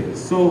in the face.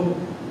 So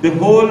the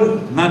whole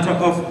matter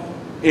of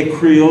a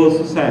Creole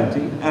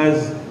society,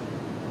 as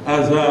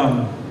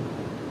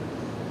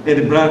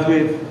Eddie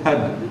Brathwaite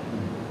had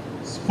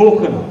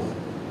spoken of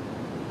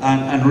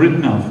and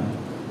written of,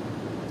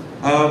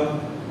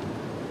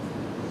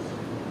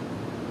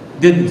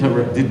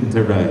 didn't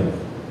arrive.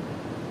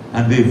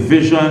 And the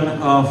vision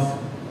of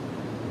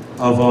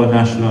our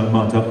national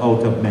motto,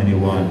 out of many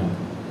one,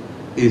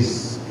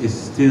 is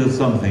still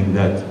something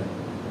that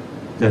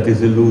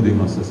is eluding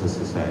us as a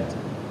society.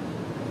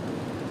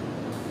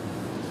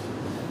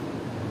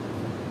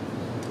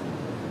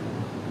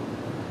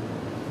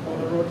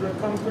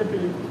 Come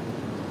quickly.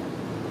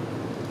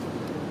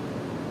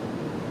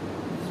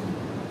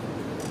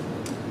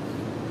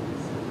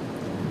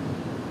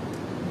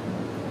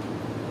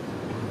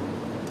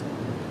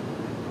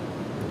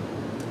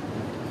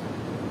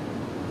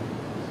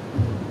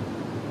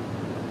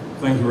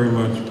 Thank you very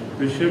much,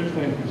 Bishop.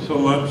 Thank you so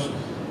much.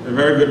 A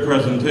very good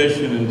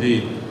presentation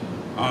indeed.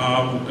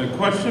 A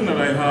question that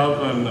I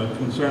have and a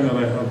concern that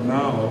I have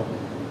now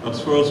that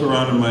swirls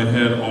around in my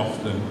head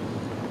often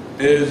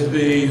is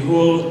the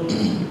whole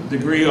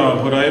degree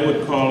of what I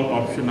would call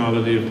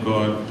optionality of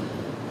God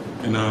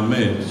in our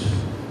midst,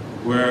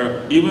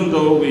 where even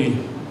though we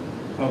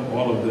have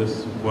all of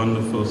this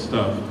wonderful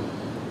stuff,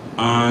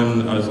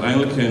 and as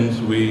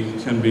Anglicans we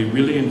can be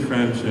really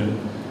entrenched in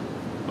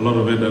a lot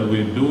of it that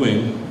we're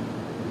doing,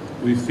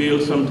 we feel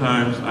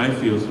sometimes, I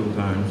feel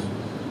sometimes,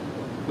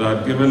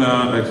 that given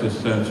our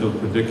existential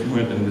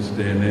predicament in this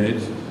day and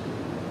age,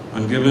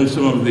 and given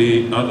some of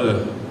the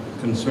other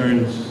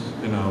concerns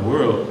in our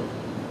world,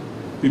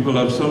 people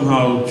have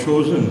somehow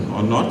chosen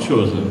or not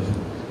chosen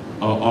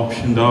or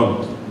optioned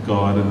out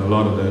God in a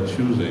lot of their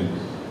choosing.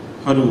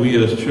 How do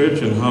we as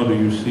church, and how do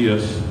you see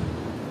us,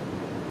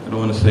 I don't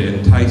want to say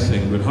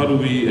enticing, but how do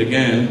we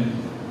again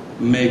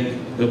make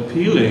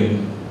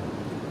appealing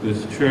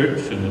this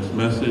church and its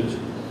message,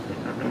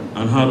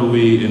 and how do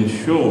we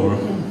ensure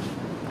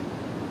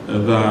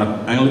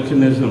that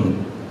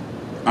Anglicanism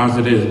as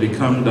it is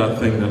become that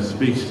thing that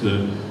speaks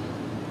to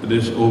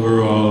this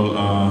overall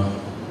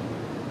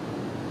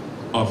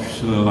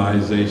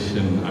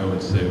optionalization, I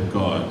would say, of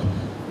God,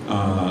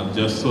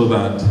 just so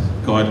that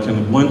God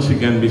can once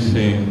again be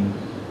seen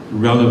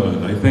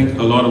relevant. I think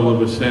a lot of what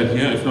was said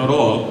here, if not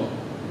all,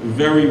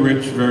 very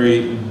rich,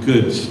 very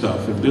good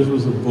stuff. If this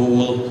was a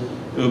bowl,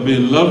 it would be a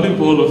lovely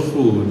bowl of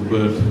food,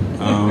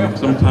 but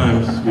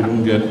sometimes we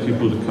don't get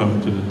people to come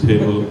to the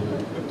table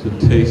to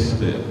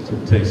taste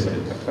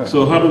it.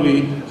 So how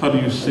do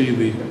you see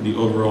the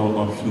overall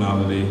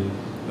optionality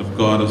of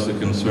God as a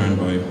concern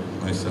by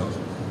myself?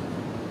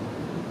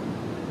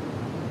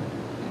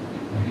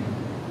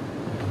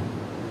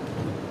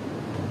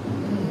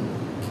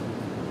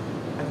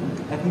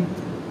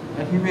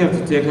 I think we have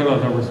to take a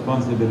lot of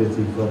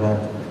responsibility for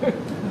that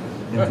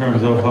in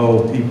terms of how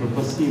people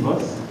perceive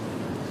us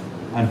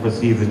and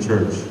perceive the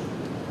church.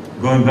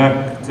 Going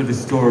back to the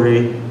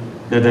story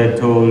that I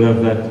told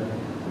of that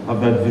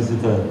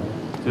visitor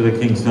to the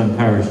Kingston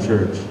Parish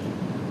Church,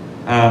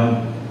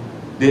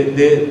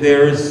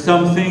 there is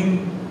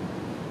something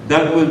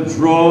that will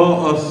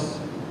draw us,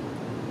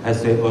 I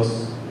say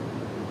us,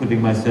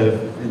 putting myself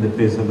in the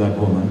place of that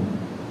woman,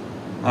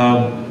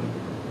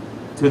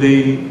 to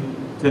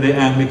the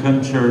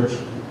Anglican Church.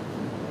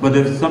 But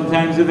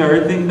sometimes the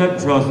very thing that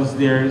draws us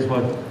there is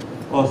what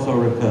also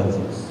repels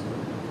us.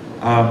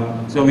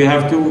 So we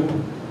have to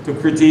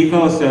critique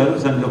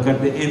ourselves and look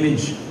at the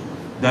image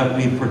that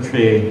we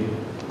portray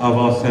of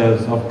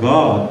ourselves, of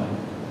God,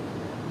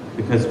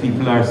 because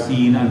people are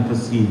seeing and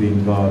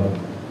perceiving God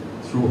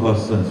through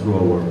us and through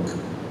our work.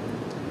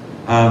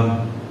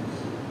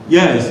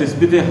 Yes, it's a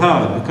bit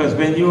hard, because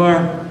when you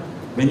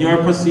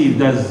are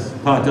perceived as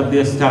part of the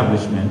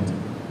establishment,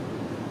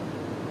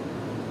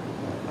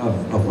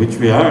 of which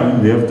we are,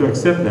 and we have to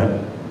accept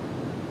that,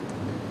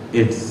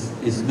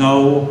 it's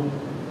now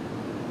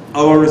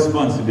our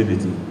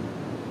responsibility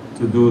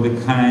to do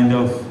the kind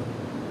of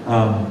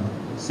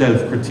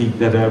self-critique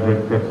that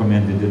I've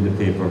recommended in the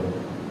paper.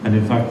 And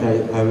in fact,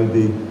 I will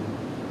be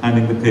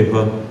handing the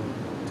paper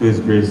to His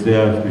Grace the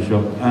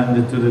Archbishop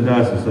and to the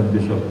Diocesan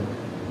Bishop,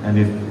 and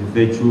if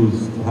they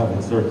choose to have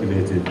it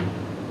circulated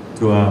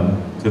to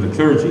the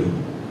clergy,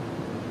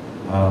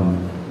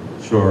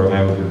 sure,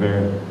 I would be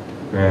very,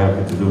 very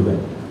happy to do that.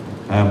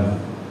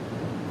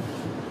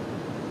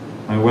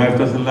 My wife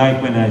doesn't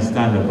like when I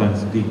stand up and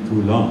speak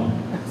too long,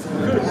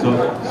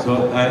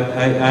 so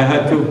I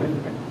had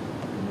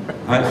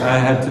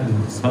to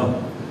do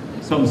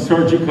some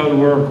surgical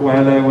work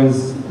while I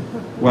was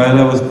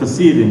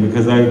proceeding,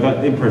 because I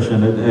got the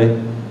impression that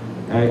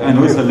I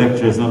know it's a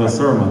lecture, it's not a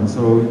sermon,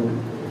 so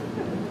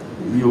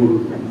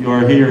you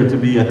are here to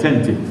be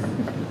attentive,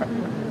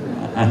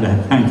 and I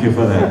thank you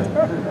for that.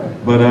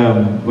 But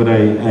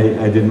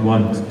I didn't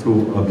want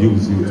to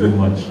abuse you too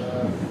much,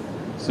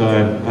 so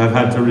I've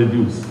had to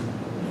reduce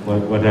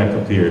what I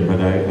prepared, but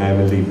I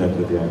will leave that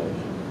with the Archbishop.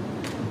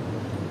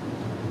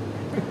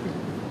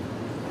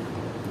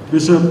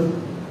 Bishop,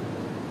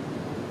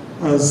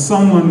 as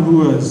someone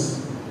who has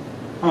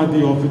had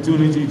the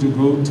opportunity to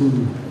go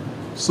to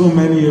so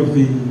many of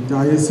the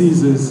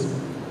dioceses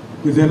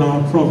within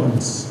our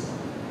province,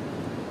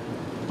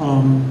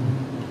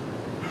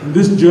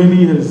 this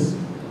journey has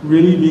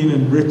really been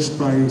enriched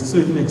by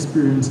certain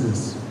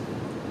experiences.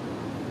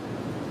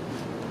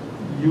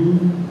 You,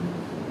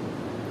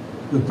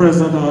 the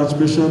present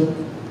Archbishop,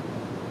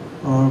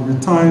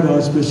 retired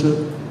Archbishop,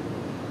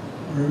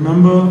 I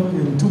remember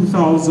in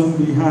 2000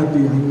 we had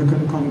the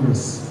Anglican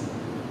Congress,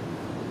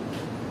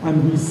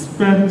 and we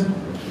spent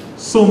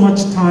so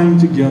much time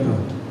together,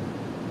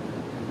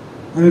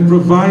 and it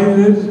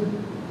provided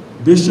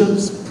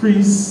bishops,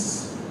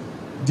 priests,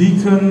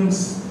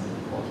 deacons,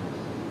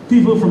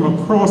 people from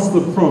across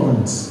the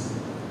province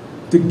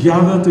to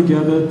gather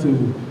together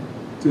to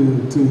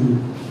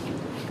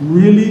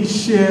really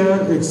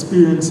share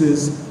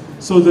experiences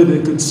so that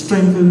it could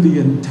strengthen the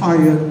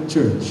entire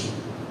church.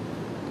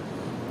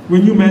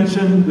 When you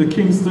mentioned the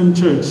Kingston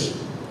Church,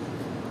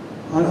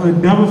 I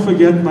never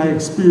forget my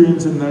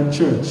experience in that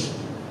church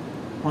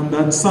on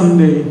that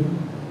Sunday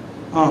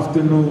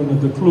afternoon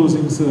at the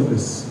closing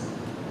service.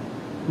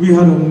 We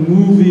had a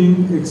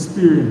moving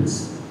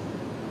experience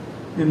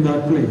in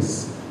that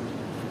place.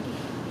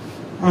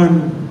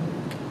 And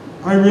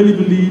I really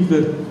believe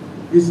that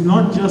it's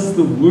not just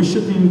the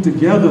worshiping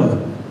together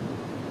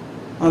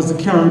as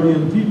the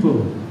Caribbean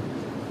people,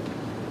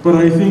 but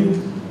I think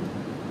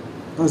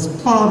as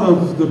part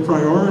of the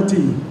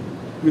priority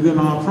within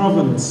our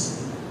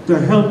province to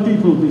help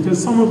people,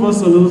 because some of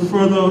us are a little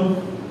further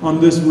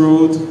on this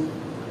road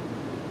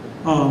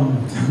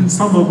than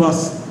some of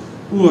us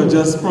who are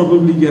just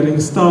probably getting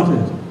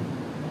started.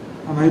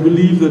 And I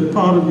believe that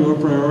part of your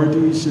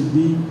priority should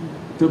be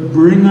to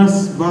bring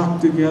us back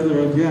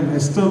together again. I'm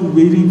still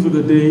waiting for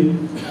the day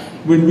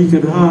when we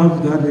could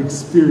have that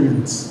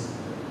experience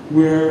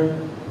where,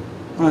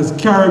 as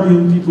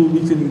Caribbean people,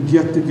 we can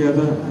get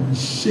together and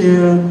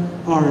share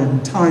our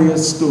entire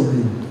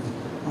story.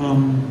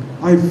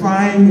 I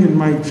find in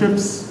my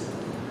trips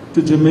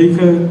to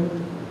Jamaica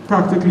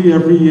practically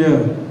every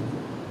year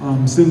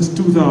since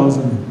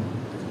 2000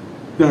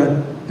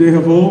 that there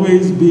have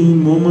always been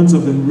moments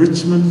of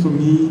enrichment for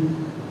me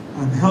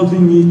and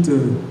helping me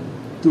to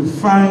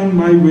find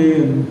my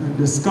way and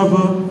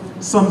discover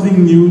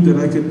something new that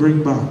I could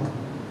bring back.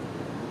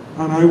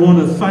 And I want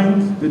to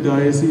thank the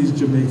Diocese of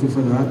Jamaica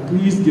for that.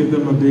 Please give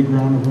them a big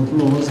round of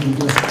applause,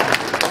 because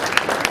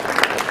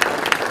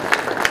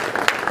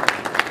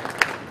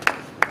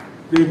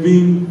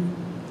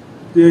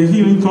their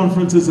healing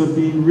conferences have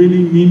been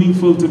really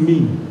meaningful to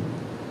me.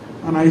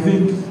 And I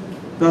think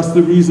that's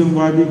the reason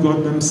why we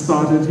got them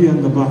started here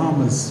in the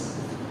Bahamas.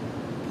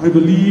 I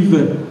believe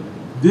that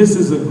this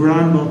is a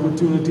grand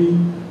opportunity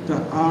to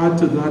add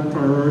to that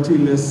priority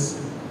list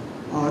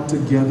our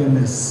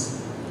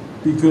togetherness.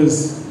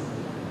 Because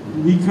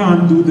we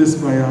can't do this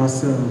by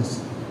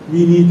ourselves.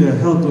 We need the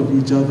help of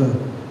each other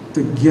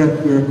to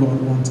get where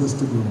God wants us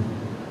to go.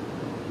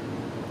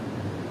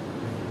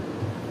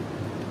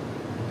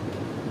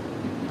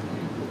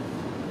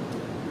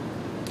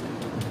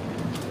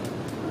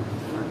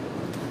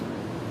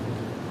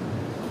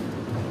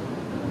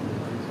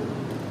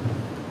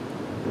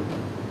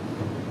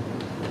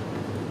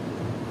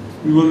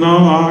 We will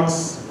now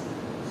ask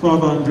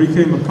Father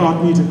Enrique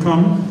McCartney to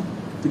come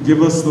to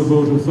give us the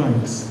vote of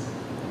thanks.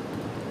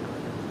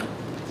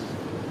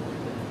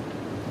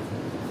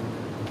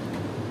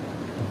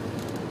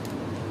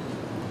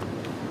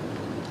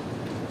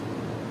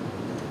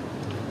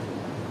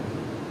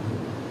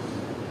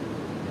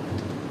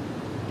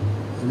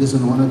 It is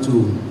an honor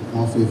to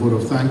offer a vote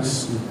of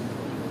thanks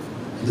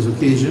on this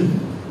occasion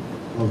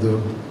of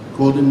the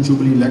Golden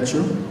Jubilee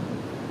Lecture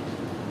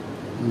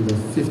and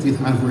the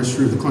 50th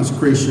anniversary of the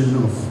consecration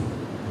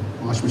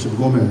of Archbishop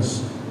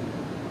Gomez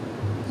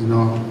in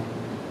our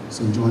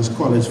St. John's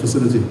College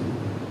facility.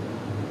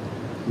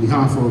 On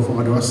behalf of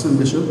our diocesan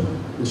bishop,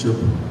 Bishop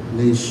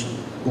Leish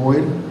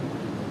Boyd,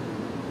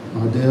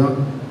 our dear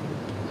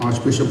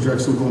Archbishop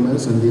Drexel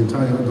Gomez, and the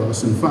entire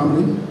diocesan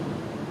family,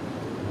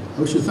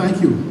 I wish to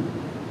thank you,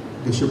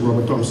 Bishop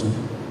Robert Thompson.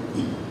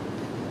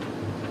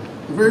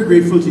 I'm very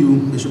grateful to you,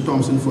 Bishop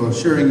Thompson, for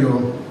sharing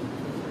your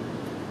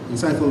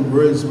insightful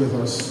words with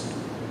us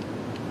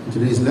in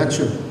today's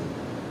lecture.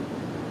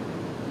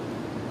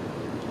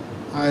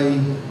 I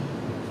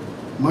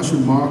must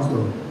remark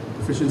a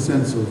proficient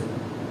sense of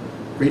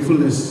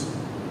gratefulness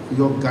for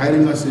your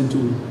guiding us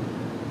into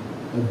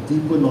a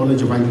deeper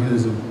knowledge of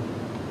Anglicanism.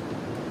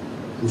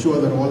 I'm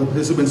sure that all the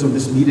participants of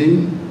this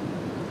meeting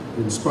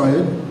were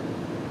inspired,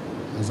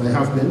 as I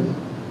have been,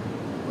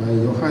 by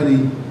your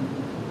highly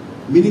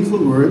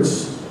meaningful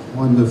words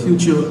on the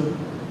future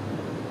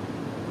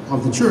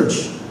of the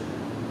Church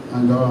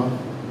and our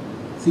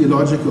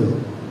theological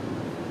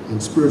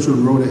and spiritual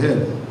road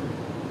ahead.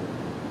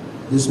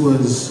 This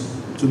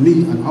was, to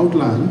me, an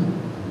outline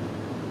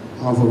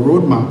of a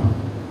roadmap,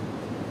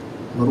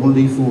 not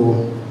only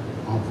for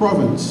our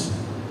province,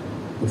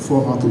 but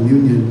for our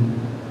communion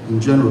in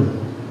general.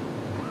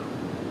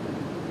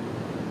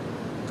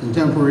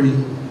 Contemporary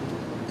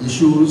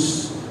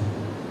issues,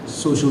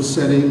 social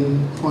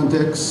setting,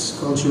 context,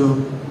 culture,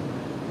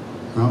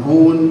 our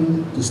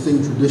own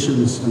distinct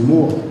traditions, and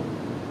more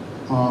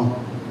are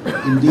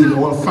indeed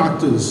all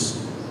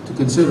factors to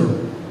consider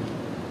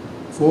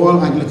for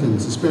all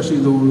Anglicans, especially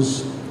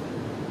those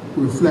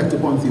who reflect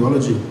upon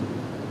theology.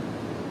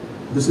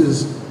 This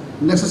is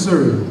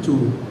necessary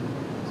to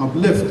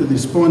uplift the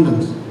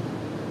despondent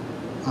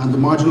and the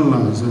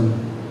marginalized and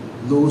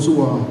those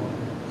who are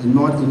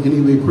not in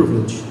any way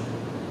privileged.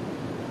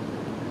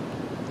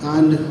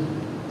 And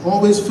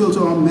always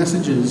filter our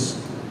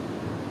messages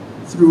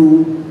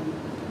through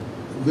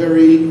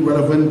very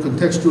relevant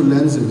contextual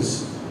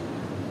lenses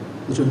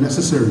which are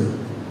necessary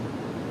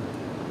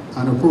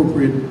and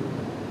appropriate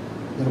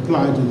and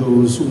apply to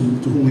those to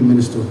whom we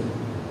minister.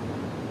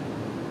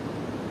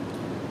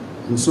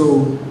 And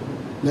so,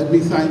 let me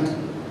thank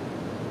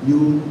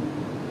you,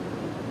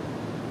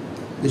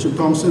 Bishop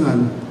Thompson,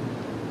 and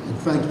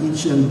thank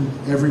each and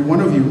every one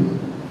of you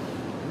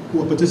who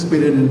have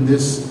participated in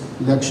this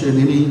lecture in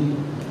any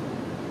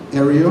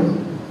area.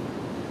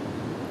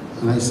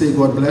 And I say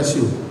God bless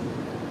you.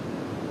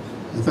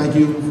 And thank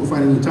you for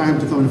finding the time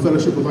to come and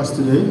fellowship with us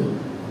today.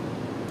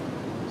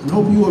 And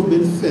hope you have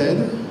been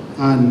fed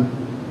and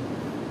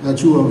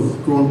that you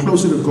have grown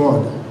closer to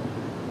God.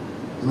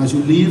 And as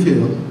you leave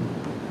here,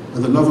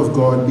 may the love of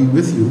God be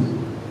with you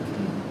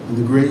and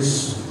the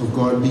grace of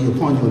God be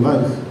upon your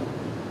life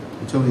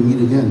until we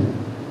meet again.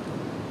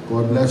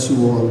 God bless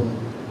you all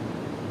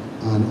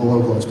and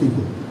all God's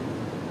people.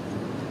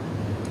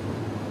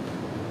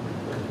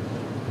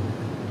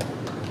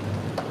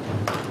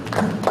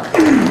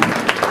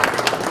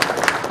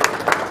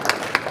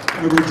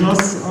 I will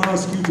just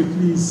ask you to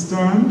please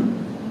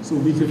stand so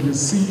we can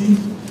receive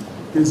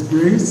His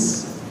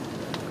grace.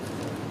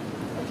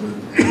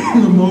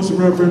 The Most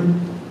Reverend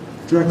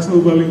Drexel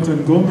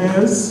Wellington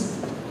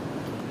Gomez,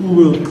 who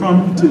will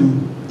come to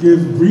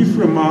give brief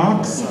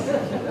remarks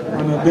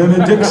and a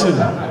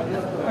benediction.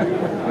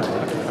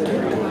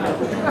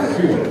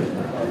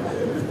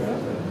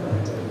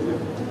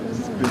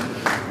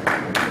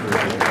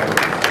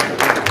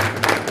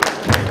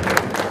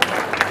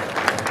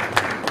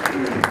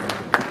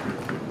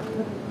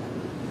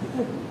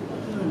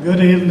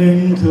 Good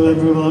evening to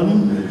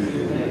everyone.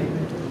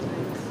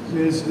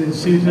 Please be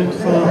seated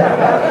for...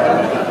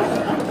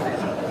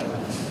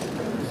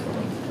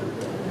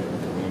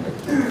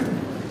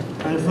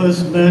 I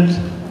first met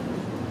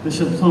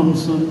Bishop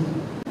Thompson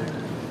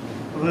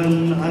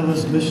when I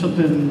was bishop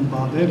in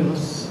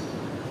Barbados,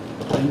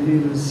 and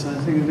he was, I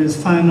think, in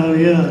his final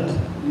year at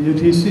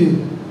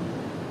UTC.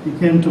 He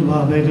came to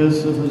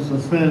Barbados with a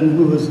friend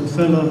who was a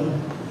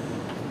fellow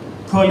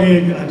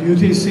colleague at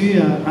UTC,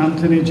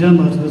 Anthony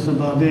Jemmett, was a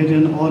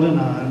Barbadian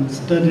ordiner and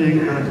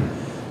studying at,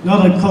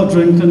 not at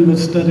Codrington, but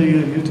studying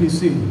at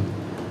UTC.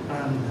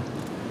 And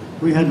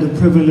we had the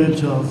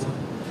privilege of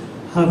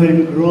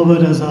having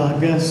Robert as our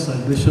guest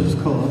at Bishop's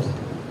Court.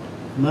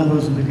 And that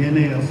was the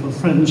beginning of a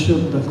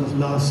friendship that has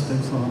lasted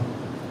for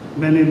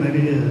many,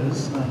 many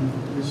years, and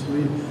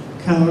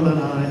which Carol and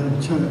I have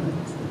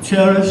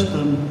cherished,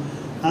 and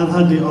I've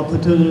had the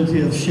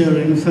opportunity of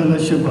sharing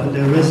fellowship at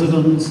their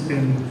residence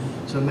in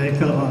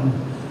Jamaica on,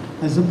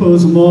 I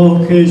suppose,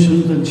 more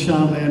occasions than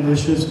Charmaine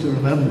wishes to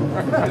remember.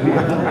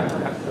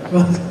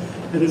 But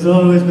it has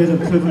always been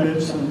a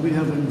privilege, and we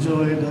have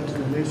enjoyed that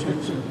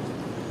relationship.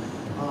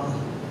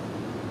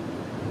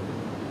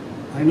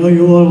 I know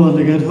you all want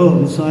to get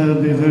home, so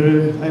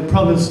I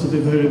promise to be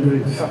very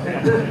brief.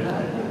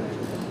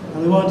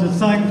 And I want to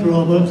thank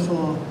Robert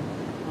for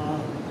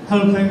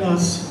helping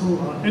us who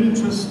are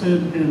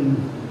interested in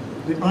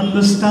the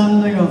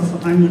understanding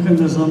of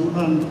Anglicanism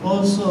and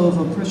also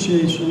of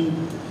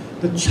appreciation,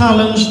 the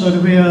challenge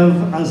that we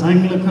have as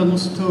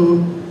Anglicans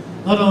to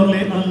not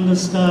only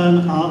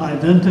understand our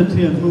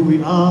identity and who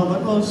we are,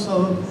 but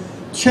also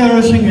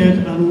cherishing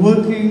it and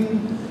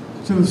working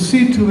to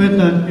see to it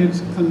that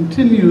it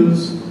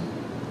continues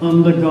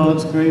under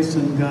God's grace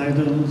and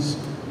guidance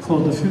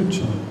for the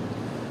future.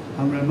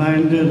 I'm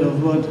reminded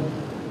of what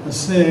a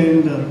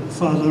saying that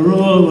Father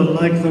Rule would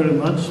like very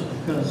much,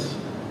 because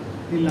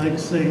he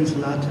likes saying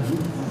Latin.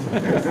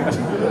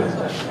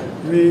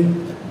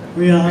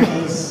 we are,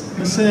 as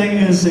the saying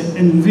is,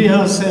 in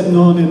via sed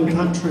non in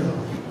patria.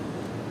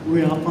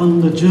 We are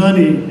on the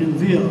journey in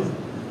via,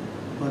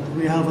 but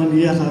we haven't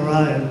yet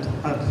arrived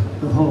at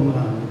the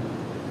homeland.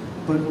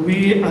 But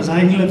we as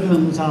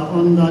Anglicans are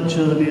on that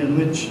journey in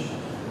which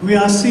we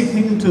are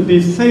seeking to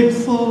be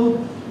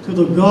faithful to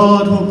the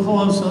God who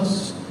calls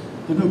us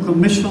and who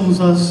commissions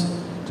us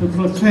to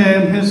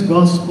proclaim his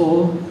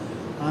gospel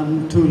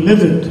and to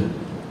live it,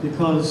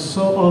 because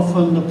so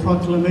often the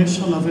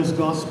proclamation of his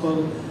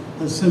gospel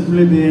has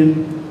simply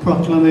been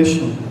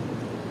proclamation,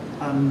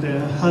 and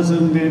there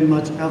hasn't been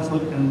much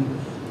effort in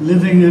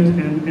living it,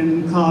 in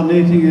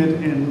incarnating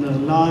it in the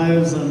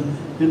lives and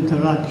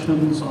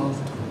interactions of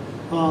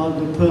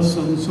the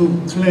persons who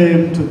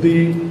claim to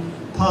be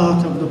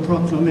part of the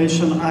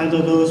proclamation,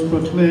 either those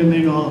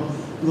proclaiming or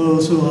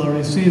those who are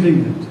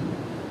receiving it.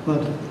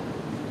 But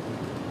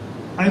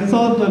I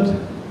thought that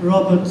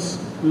Robert's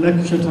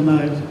lecture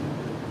tonight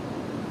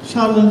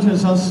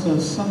challenges us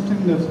as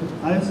something that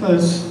I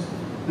first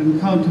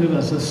encountered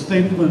as a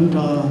statement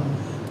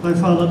by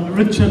Father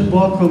Richard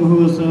Borkham, who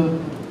was a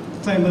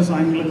famous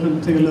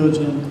Anglican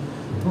theologian,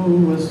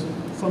 who was,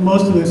 for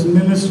most of his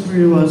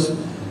ministry, was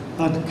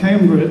at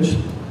Cambridge.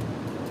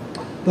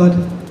 But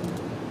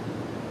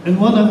in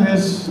one of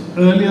his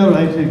earlier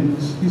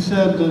writings, he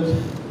said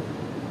that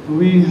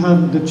we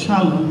have the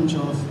challenge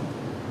of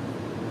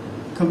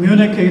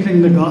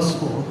communicating the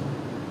gospel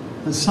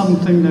as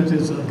something that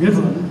is a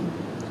given,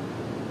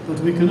 but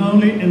we can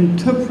only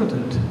interpret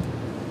it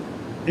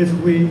if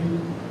we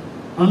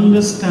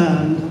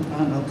understand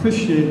and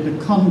appreciate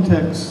the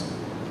context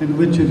in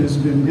which it has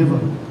been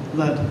given.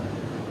 That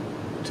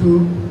to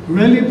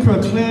really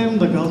proclaim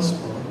the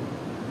gospel,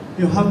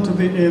 you have to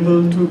be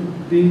able to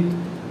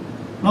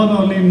not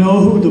only know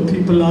who the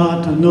people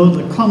are, to know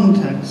the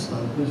context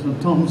that Bishop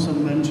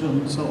Thompson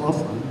mentioned so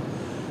often,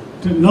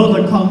 to know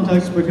the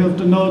context, but you have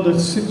to know the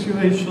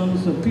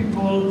situations, the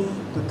people,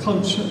 the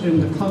culture,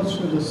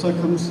 the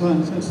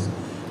circumstances.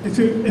 If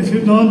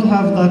you don't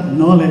have that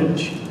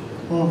knowledge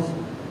of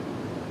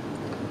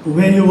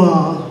where you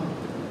are,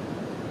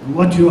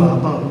 what you are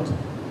about,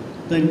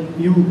 then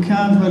you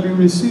can't really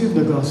receive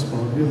the gospel.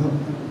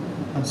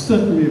 And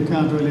certainly you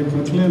can't really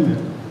proclaim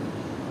it.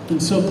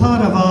 And so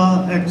part of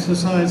our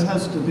exercise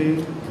has to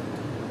be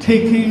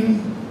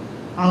taking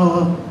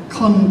our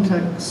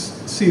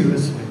context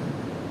seriously.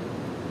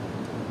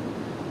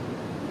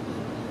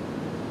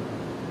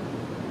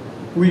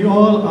 We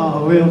all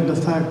are aware of the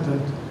fact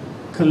that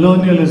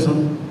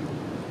colonialism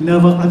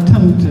never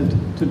attempted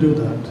to do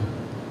that.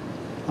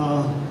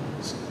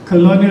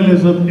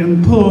 Colonialism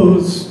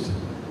imposed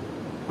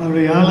a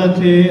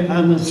reality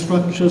and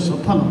structures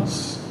upon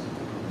us,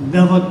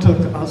 never took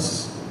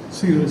us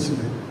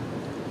seriously.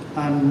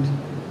 And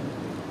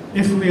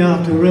if we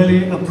are to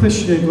really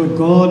appreciate what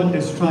God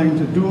is trying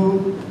to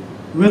do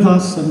with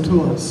us and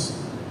to us,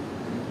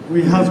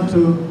 we have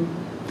to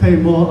pay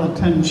more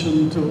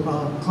attention to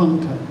our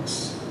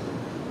context.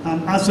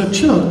 And as a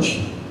church,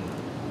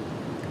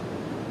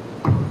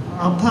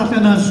 our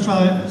pattern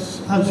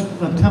has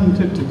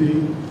attempted to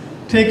be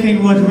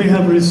taking what we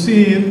have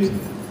received,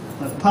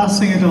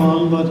 passing it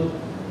on, but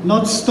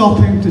not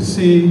stopping to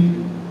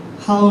see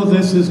how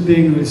this is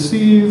being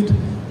received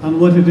and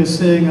what it is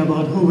saying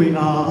about who we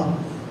are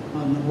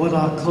and what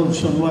our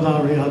culture and what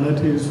our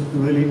realities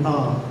really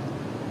are.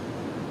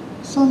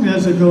 Some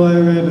years ago I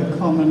read a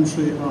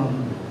commentary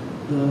on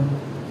the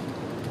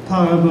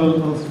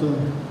parable of the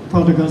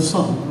prodigal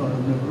son, or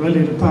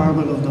really the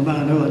parable of the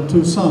man who had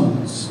two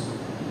sons.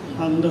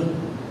 And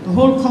the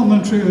whole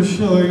commentary was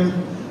showing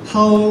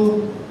how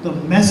the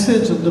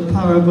message of the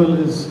parable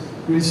is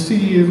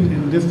received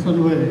in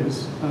different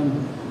ways. And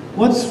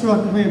what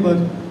struck me, but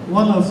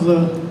one of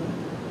the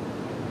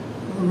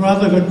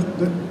rather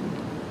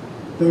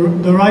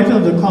the writer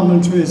of the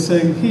commentary is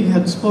saying he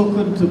had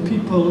spoken to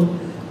people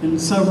in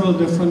several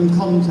different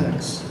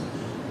contexts.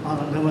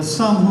 There were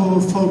some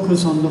who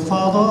focused on the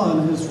father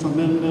and his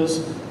tremendous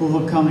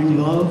overcoming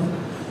love,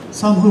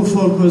 some who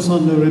focused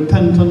on the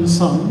repentant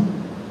son,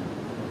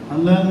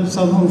 and then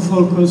some who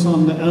focused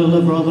on the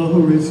elder brother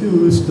who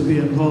refused to be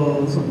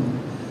involved,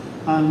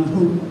 and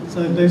who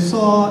said they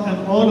saw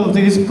in all of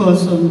these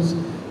persons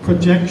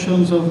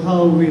projections of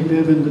how we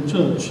live in the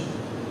church.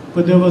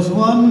 But there was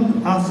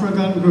one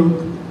African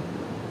group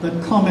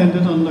that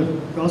commented on the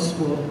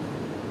gospel,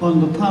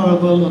 on the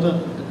parable,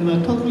 in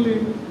a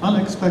totally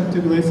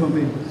unexpected way for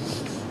me.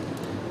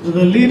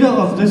 The leader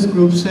of this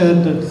group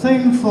said the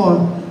thing for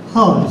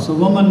her, it's a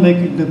woman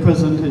making the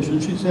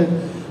presentation, she said,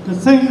 the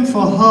thing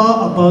for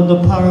her about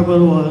the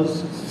parable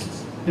was,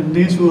 in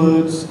these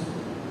words,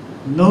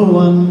 no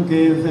one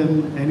gave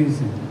him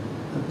anything.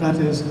 That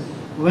is,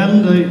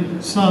 when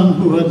the son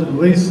who had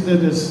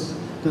wasted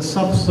the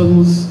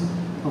substance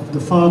of the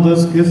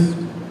father's gift,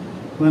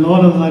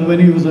 when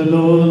he was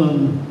alone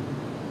and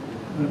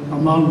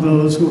among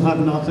those who had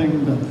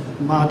nothing, the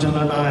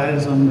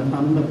marginalized and the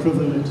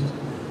underprivileged,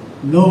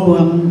 no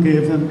one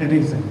gave him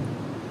anything.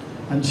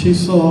 And she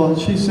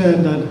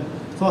said that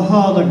for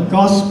her, the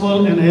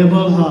gospel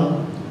enabled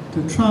her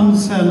to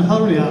transcend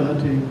her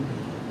reality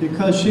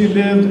because she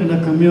lived in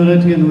a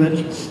community in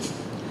which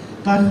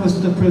that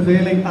was the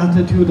prevailing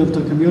attitude of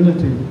the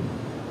community.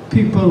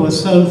 People were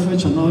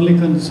selfish and only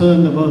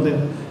concerned about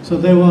it, so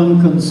they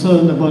weren't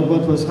concerned about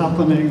what was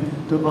happening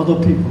to other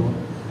people.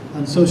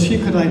 And so she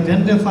could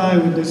identify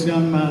with this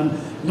young man,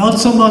 not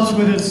so much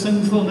with his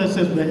sinfulness,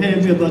 his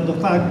behavior, but the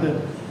fact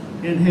that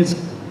in his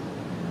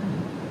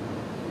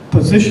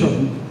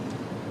position,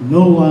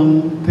 no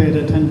one paid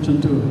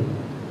attention to him.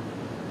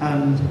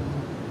 And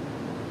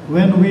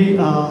when we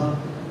are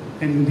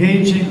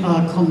engaging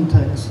our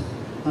context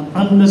and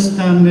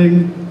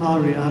understanding our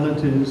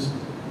realities,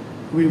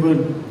 we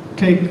would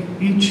take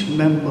each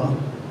member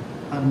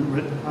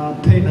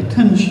and pay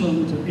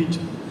attention to each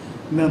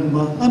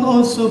member and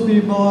also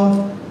be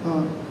more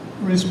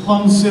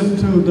responsive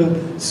to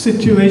the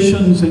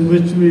situations in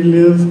which we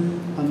live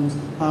and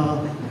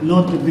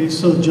not to be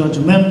so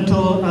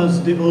judgmental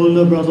as the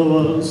older brother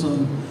was.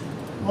 And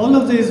all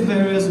of these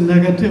various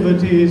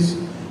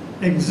negativities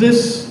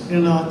exist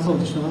in our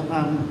culture,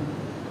 and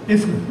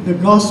if the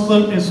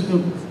gospel is to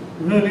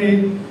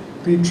really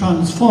be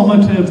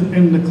transformative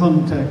in the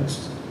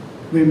context,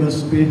 we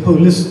must be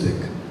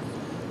holistic.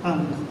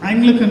 And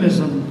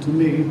Anglicanism, to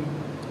me,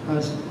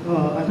 as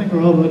I think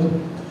Robert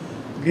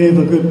gave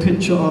a good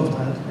picture of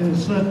that,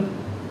 is that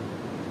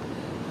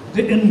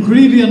the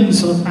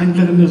ingredients of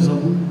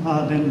Anglicanism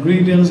are the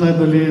ingredients, I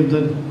believe,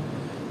 that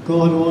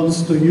God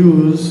wants to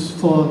use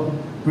for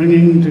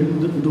bringing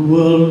the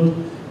world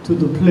to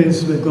the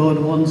place where God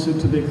wants it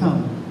to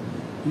become.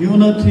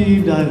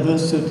 Unity,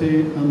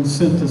 diversity, and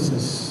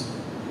synthesis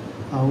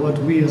are what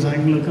we as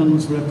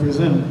Anglicans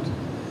represent.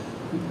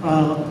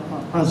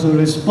 As a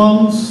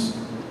response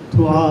to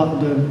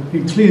the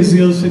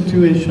ecclesial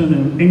situation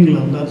in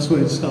England, that's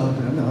where it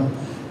started,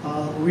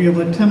 we have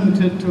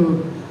attempted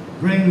to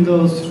bring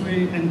those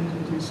three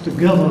entities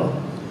together,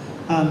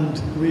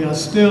 and we are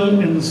still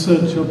in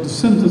search of the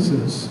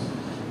synthesis.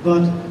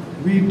 But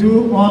we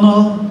do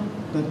honor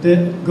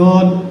that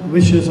God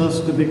wishes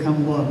us to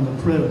become one.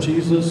 The prayer of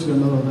Jesus,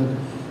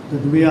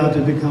 that we are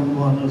to become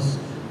one as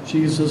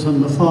Jesus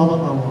and the Father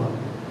are one.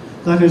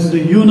 That is the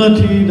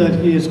unity that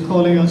He is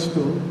calling us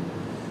to.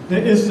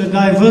 There is the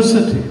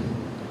diversity,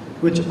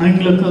 which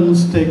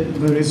Anglicans take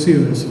very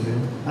seriously.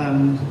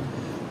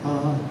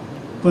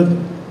 But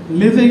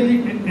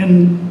living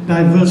in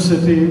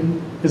diversity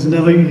is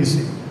never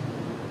easy.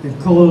 It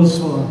calls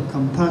for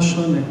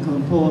compassion, it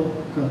calls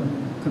for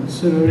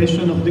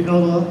consideration of the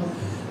other,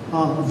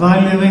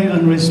 valuing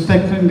and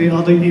respecting the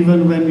other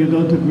even when you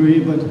don't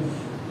agree, but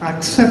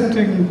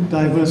accepting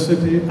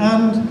diversity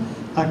and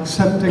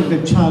accepting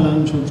the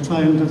challenge of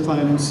trying to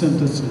find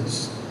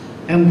synthesis,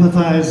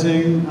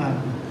 empathizing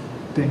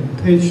and being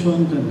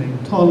patient and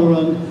being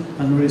tolerant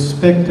and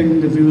respecting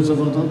the views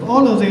of others.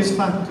 All of these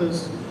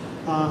factors,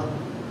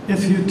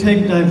 if you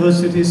take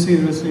diversity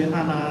seriously and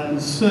are in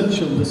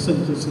search of the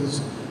synthesis,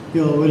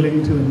 you're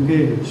willing to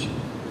engage.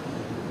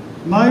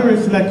 My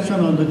reflection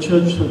on the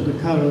church of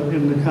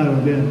in the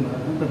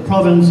Caribbean, the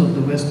province of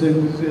the West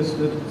Indies, is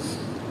that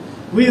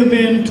we have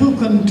been too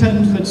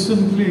content with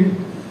simply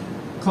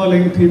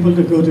calling people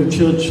to go to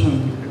church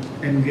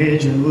and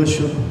engage in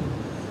worship.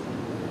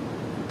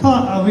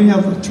 We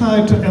have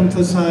tried to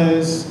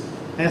emphasize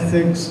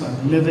ethics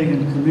and living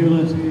in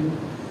community,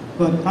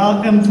 but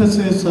our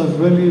emphasis has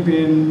really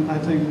been, I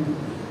think,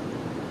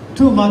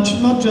 too much,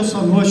 not just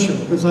on worship,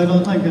 because I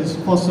don't think it's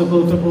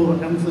possible to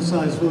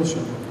overemphasize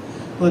worship,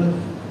 but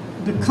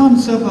the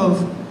concept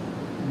of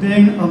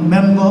being a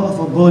member of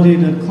a body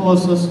that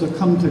calls us to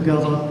come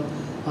together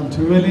and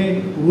to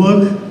really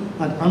work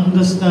at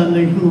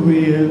understanding who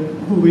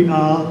we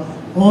are,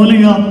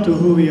 owning up to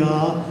who we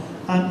are,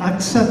 and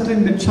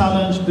accepting the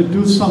challenge to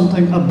do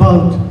something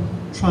about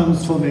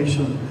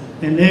transformation.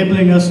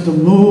 enabling us to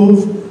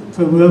move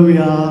from where we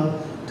are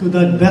to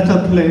that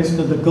better place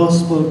that the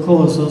gospel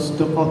calls us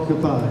to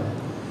occupy.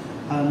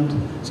 And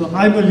so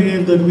I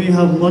believe that we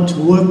have much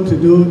work to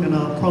do in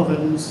our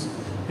province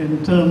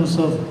in terms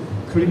of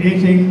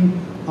creating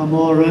a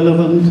more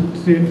relevant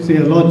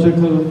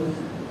theological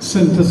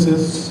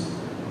synthesis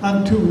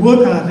and to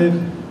work at it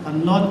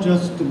and not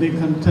just to be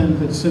content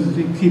with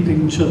simply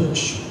keeping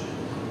church.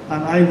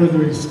 And I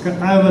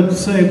would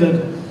say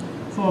that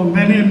for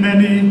many,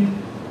 many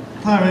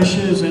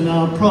parishes in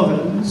our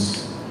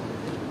province,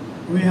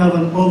 we have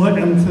an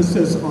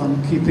overemphasis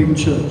on keeping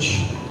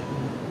church.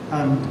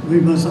 And we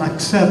must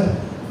accept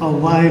a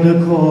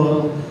wider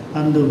call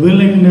and the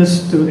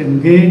willingness to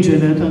engage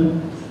in it.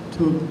 And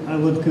I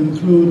would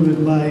conclude with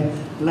my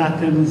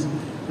Latins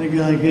that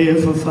I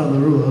gave for Father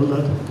Ruel,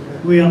 that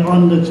we are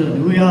on the journey.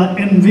 We are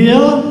in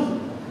via.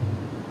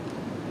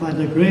 By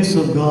the grace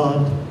of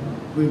God,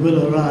 we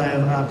will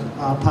arrive at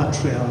our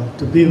patria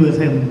to be with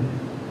him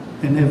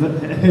in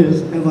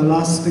his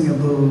everlasting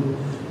abode,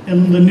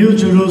 in the New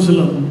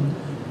Jerusalem,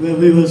 where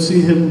we will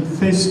see him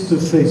face to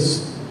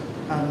face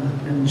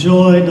and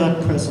enjoy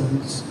that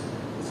presence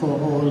for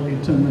all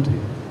eternity.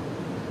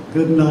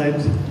 Good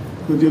night.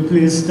 Could you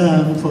please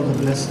stand for the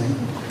blessing?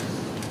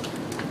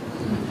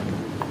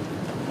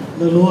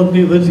 The Lord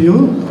be with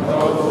you.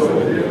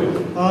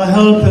 Our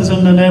help is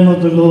in the name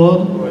of the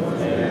Lord.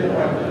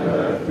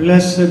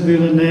 Blessed be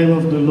the name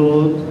of the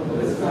Lord.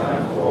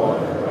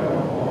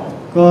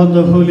 God,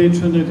 the Holy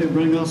Trinity,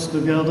 bring us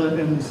together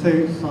in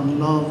faith and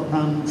love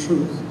and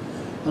truth.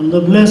 And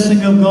the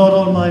blessing of God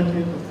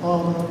Almighty, the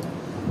Father,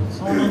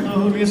 Son, and the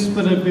Holy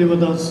Spirit be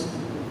with us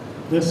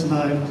this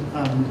night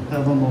and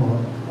evermore.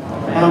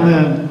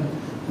 Amen.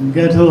 And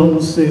get home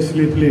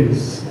safely,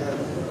 please.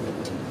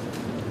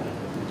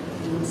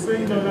 We'll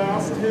sing the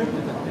last hymn.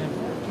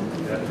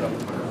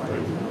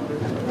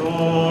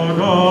 God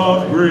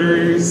of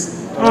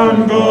grace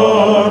and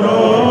God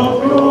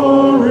of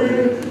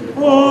glory,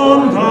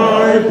 on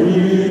thy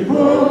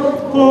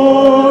people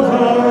pour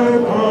thy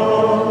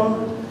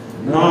power.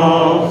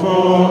 Now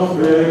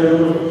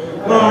fulfill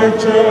thy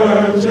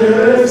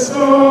church's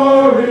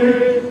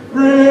story,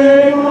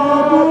 bring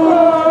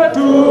up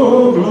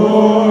to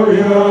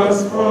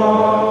glorious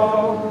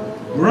fall.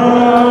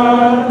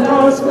 Grant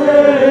us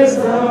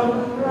wisdom,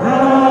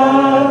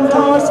 grant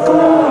us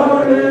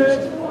courage,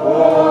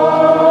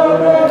 for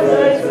the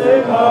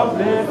blessing of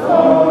this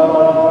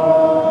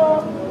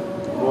all,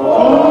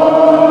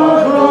 for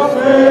the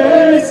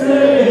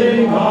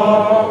facing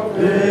of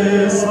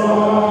this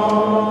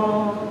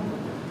all.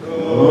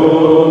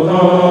 Though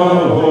the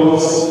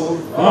hosts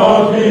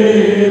of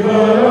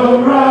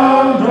evil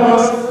round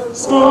us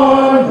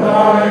scorn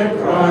thy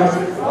Christ,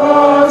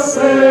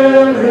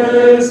 assail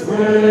his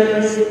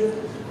ways,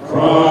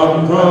 from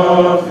the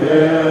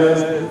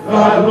fears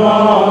that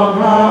long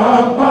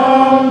have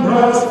bound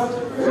us,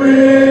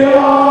 free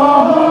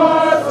our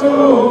hearts to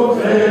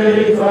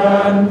faith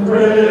and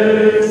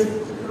praise.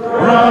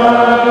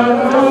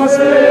 Grant us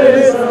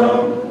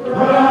wisdom,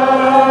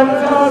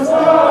 grant us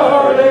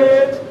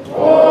courage,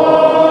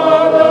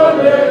 for the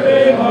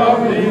living of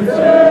the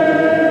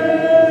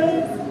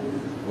faith,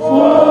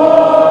 for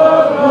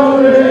the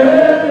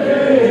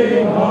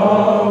living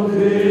of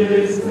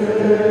this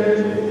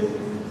day.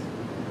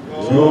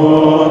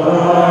 Show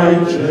thy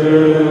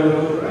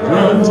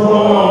children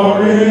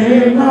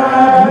touring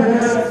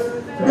madness,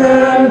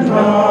 bend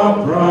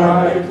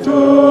upright to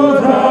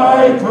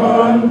thy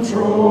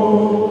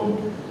control.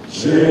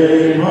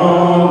 Shame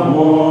on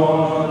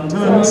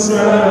wanton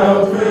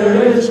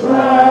selfish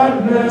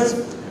gladness,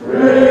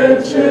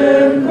 rich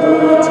in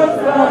good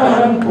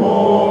and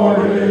poor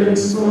in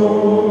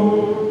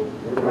soul.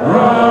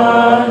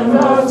 Grant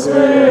us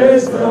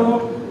wisdom,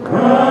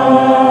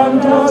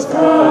 grant us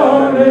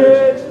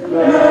courage,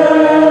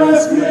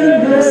 lest we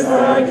miss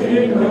thy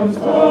kingdom's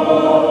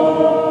fall.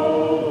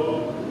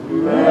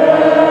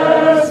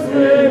 Lest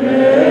we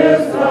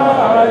miss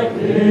thy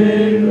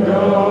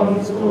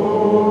kingdom's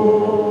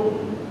goal.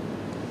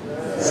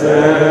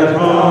 Set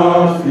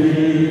our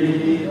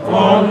feet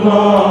on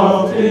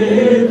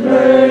lofty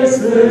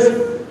places,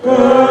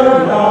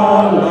 gird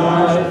our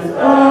lives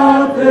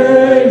that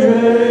they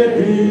may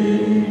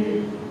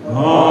be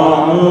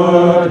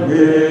honored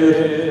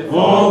with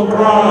all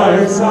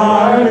Christ's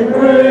high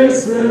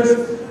graces,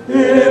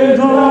 in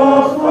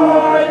the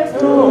fight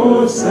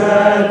to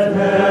set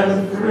men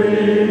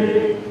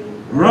free.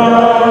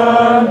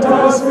 Grant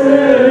us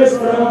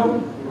wisdom,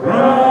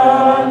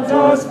 grant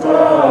us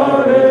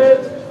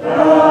courage,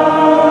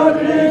 that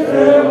we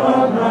fear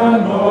not man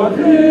nor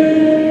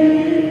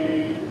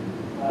thee.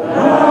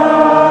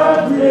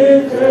 That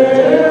we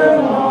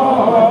fear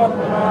not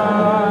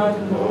man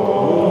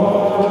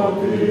nor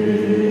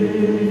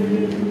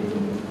thee.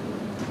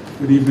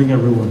 Good evening,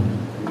 everyone.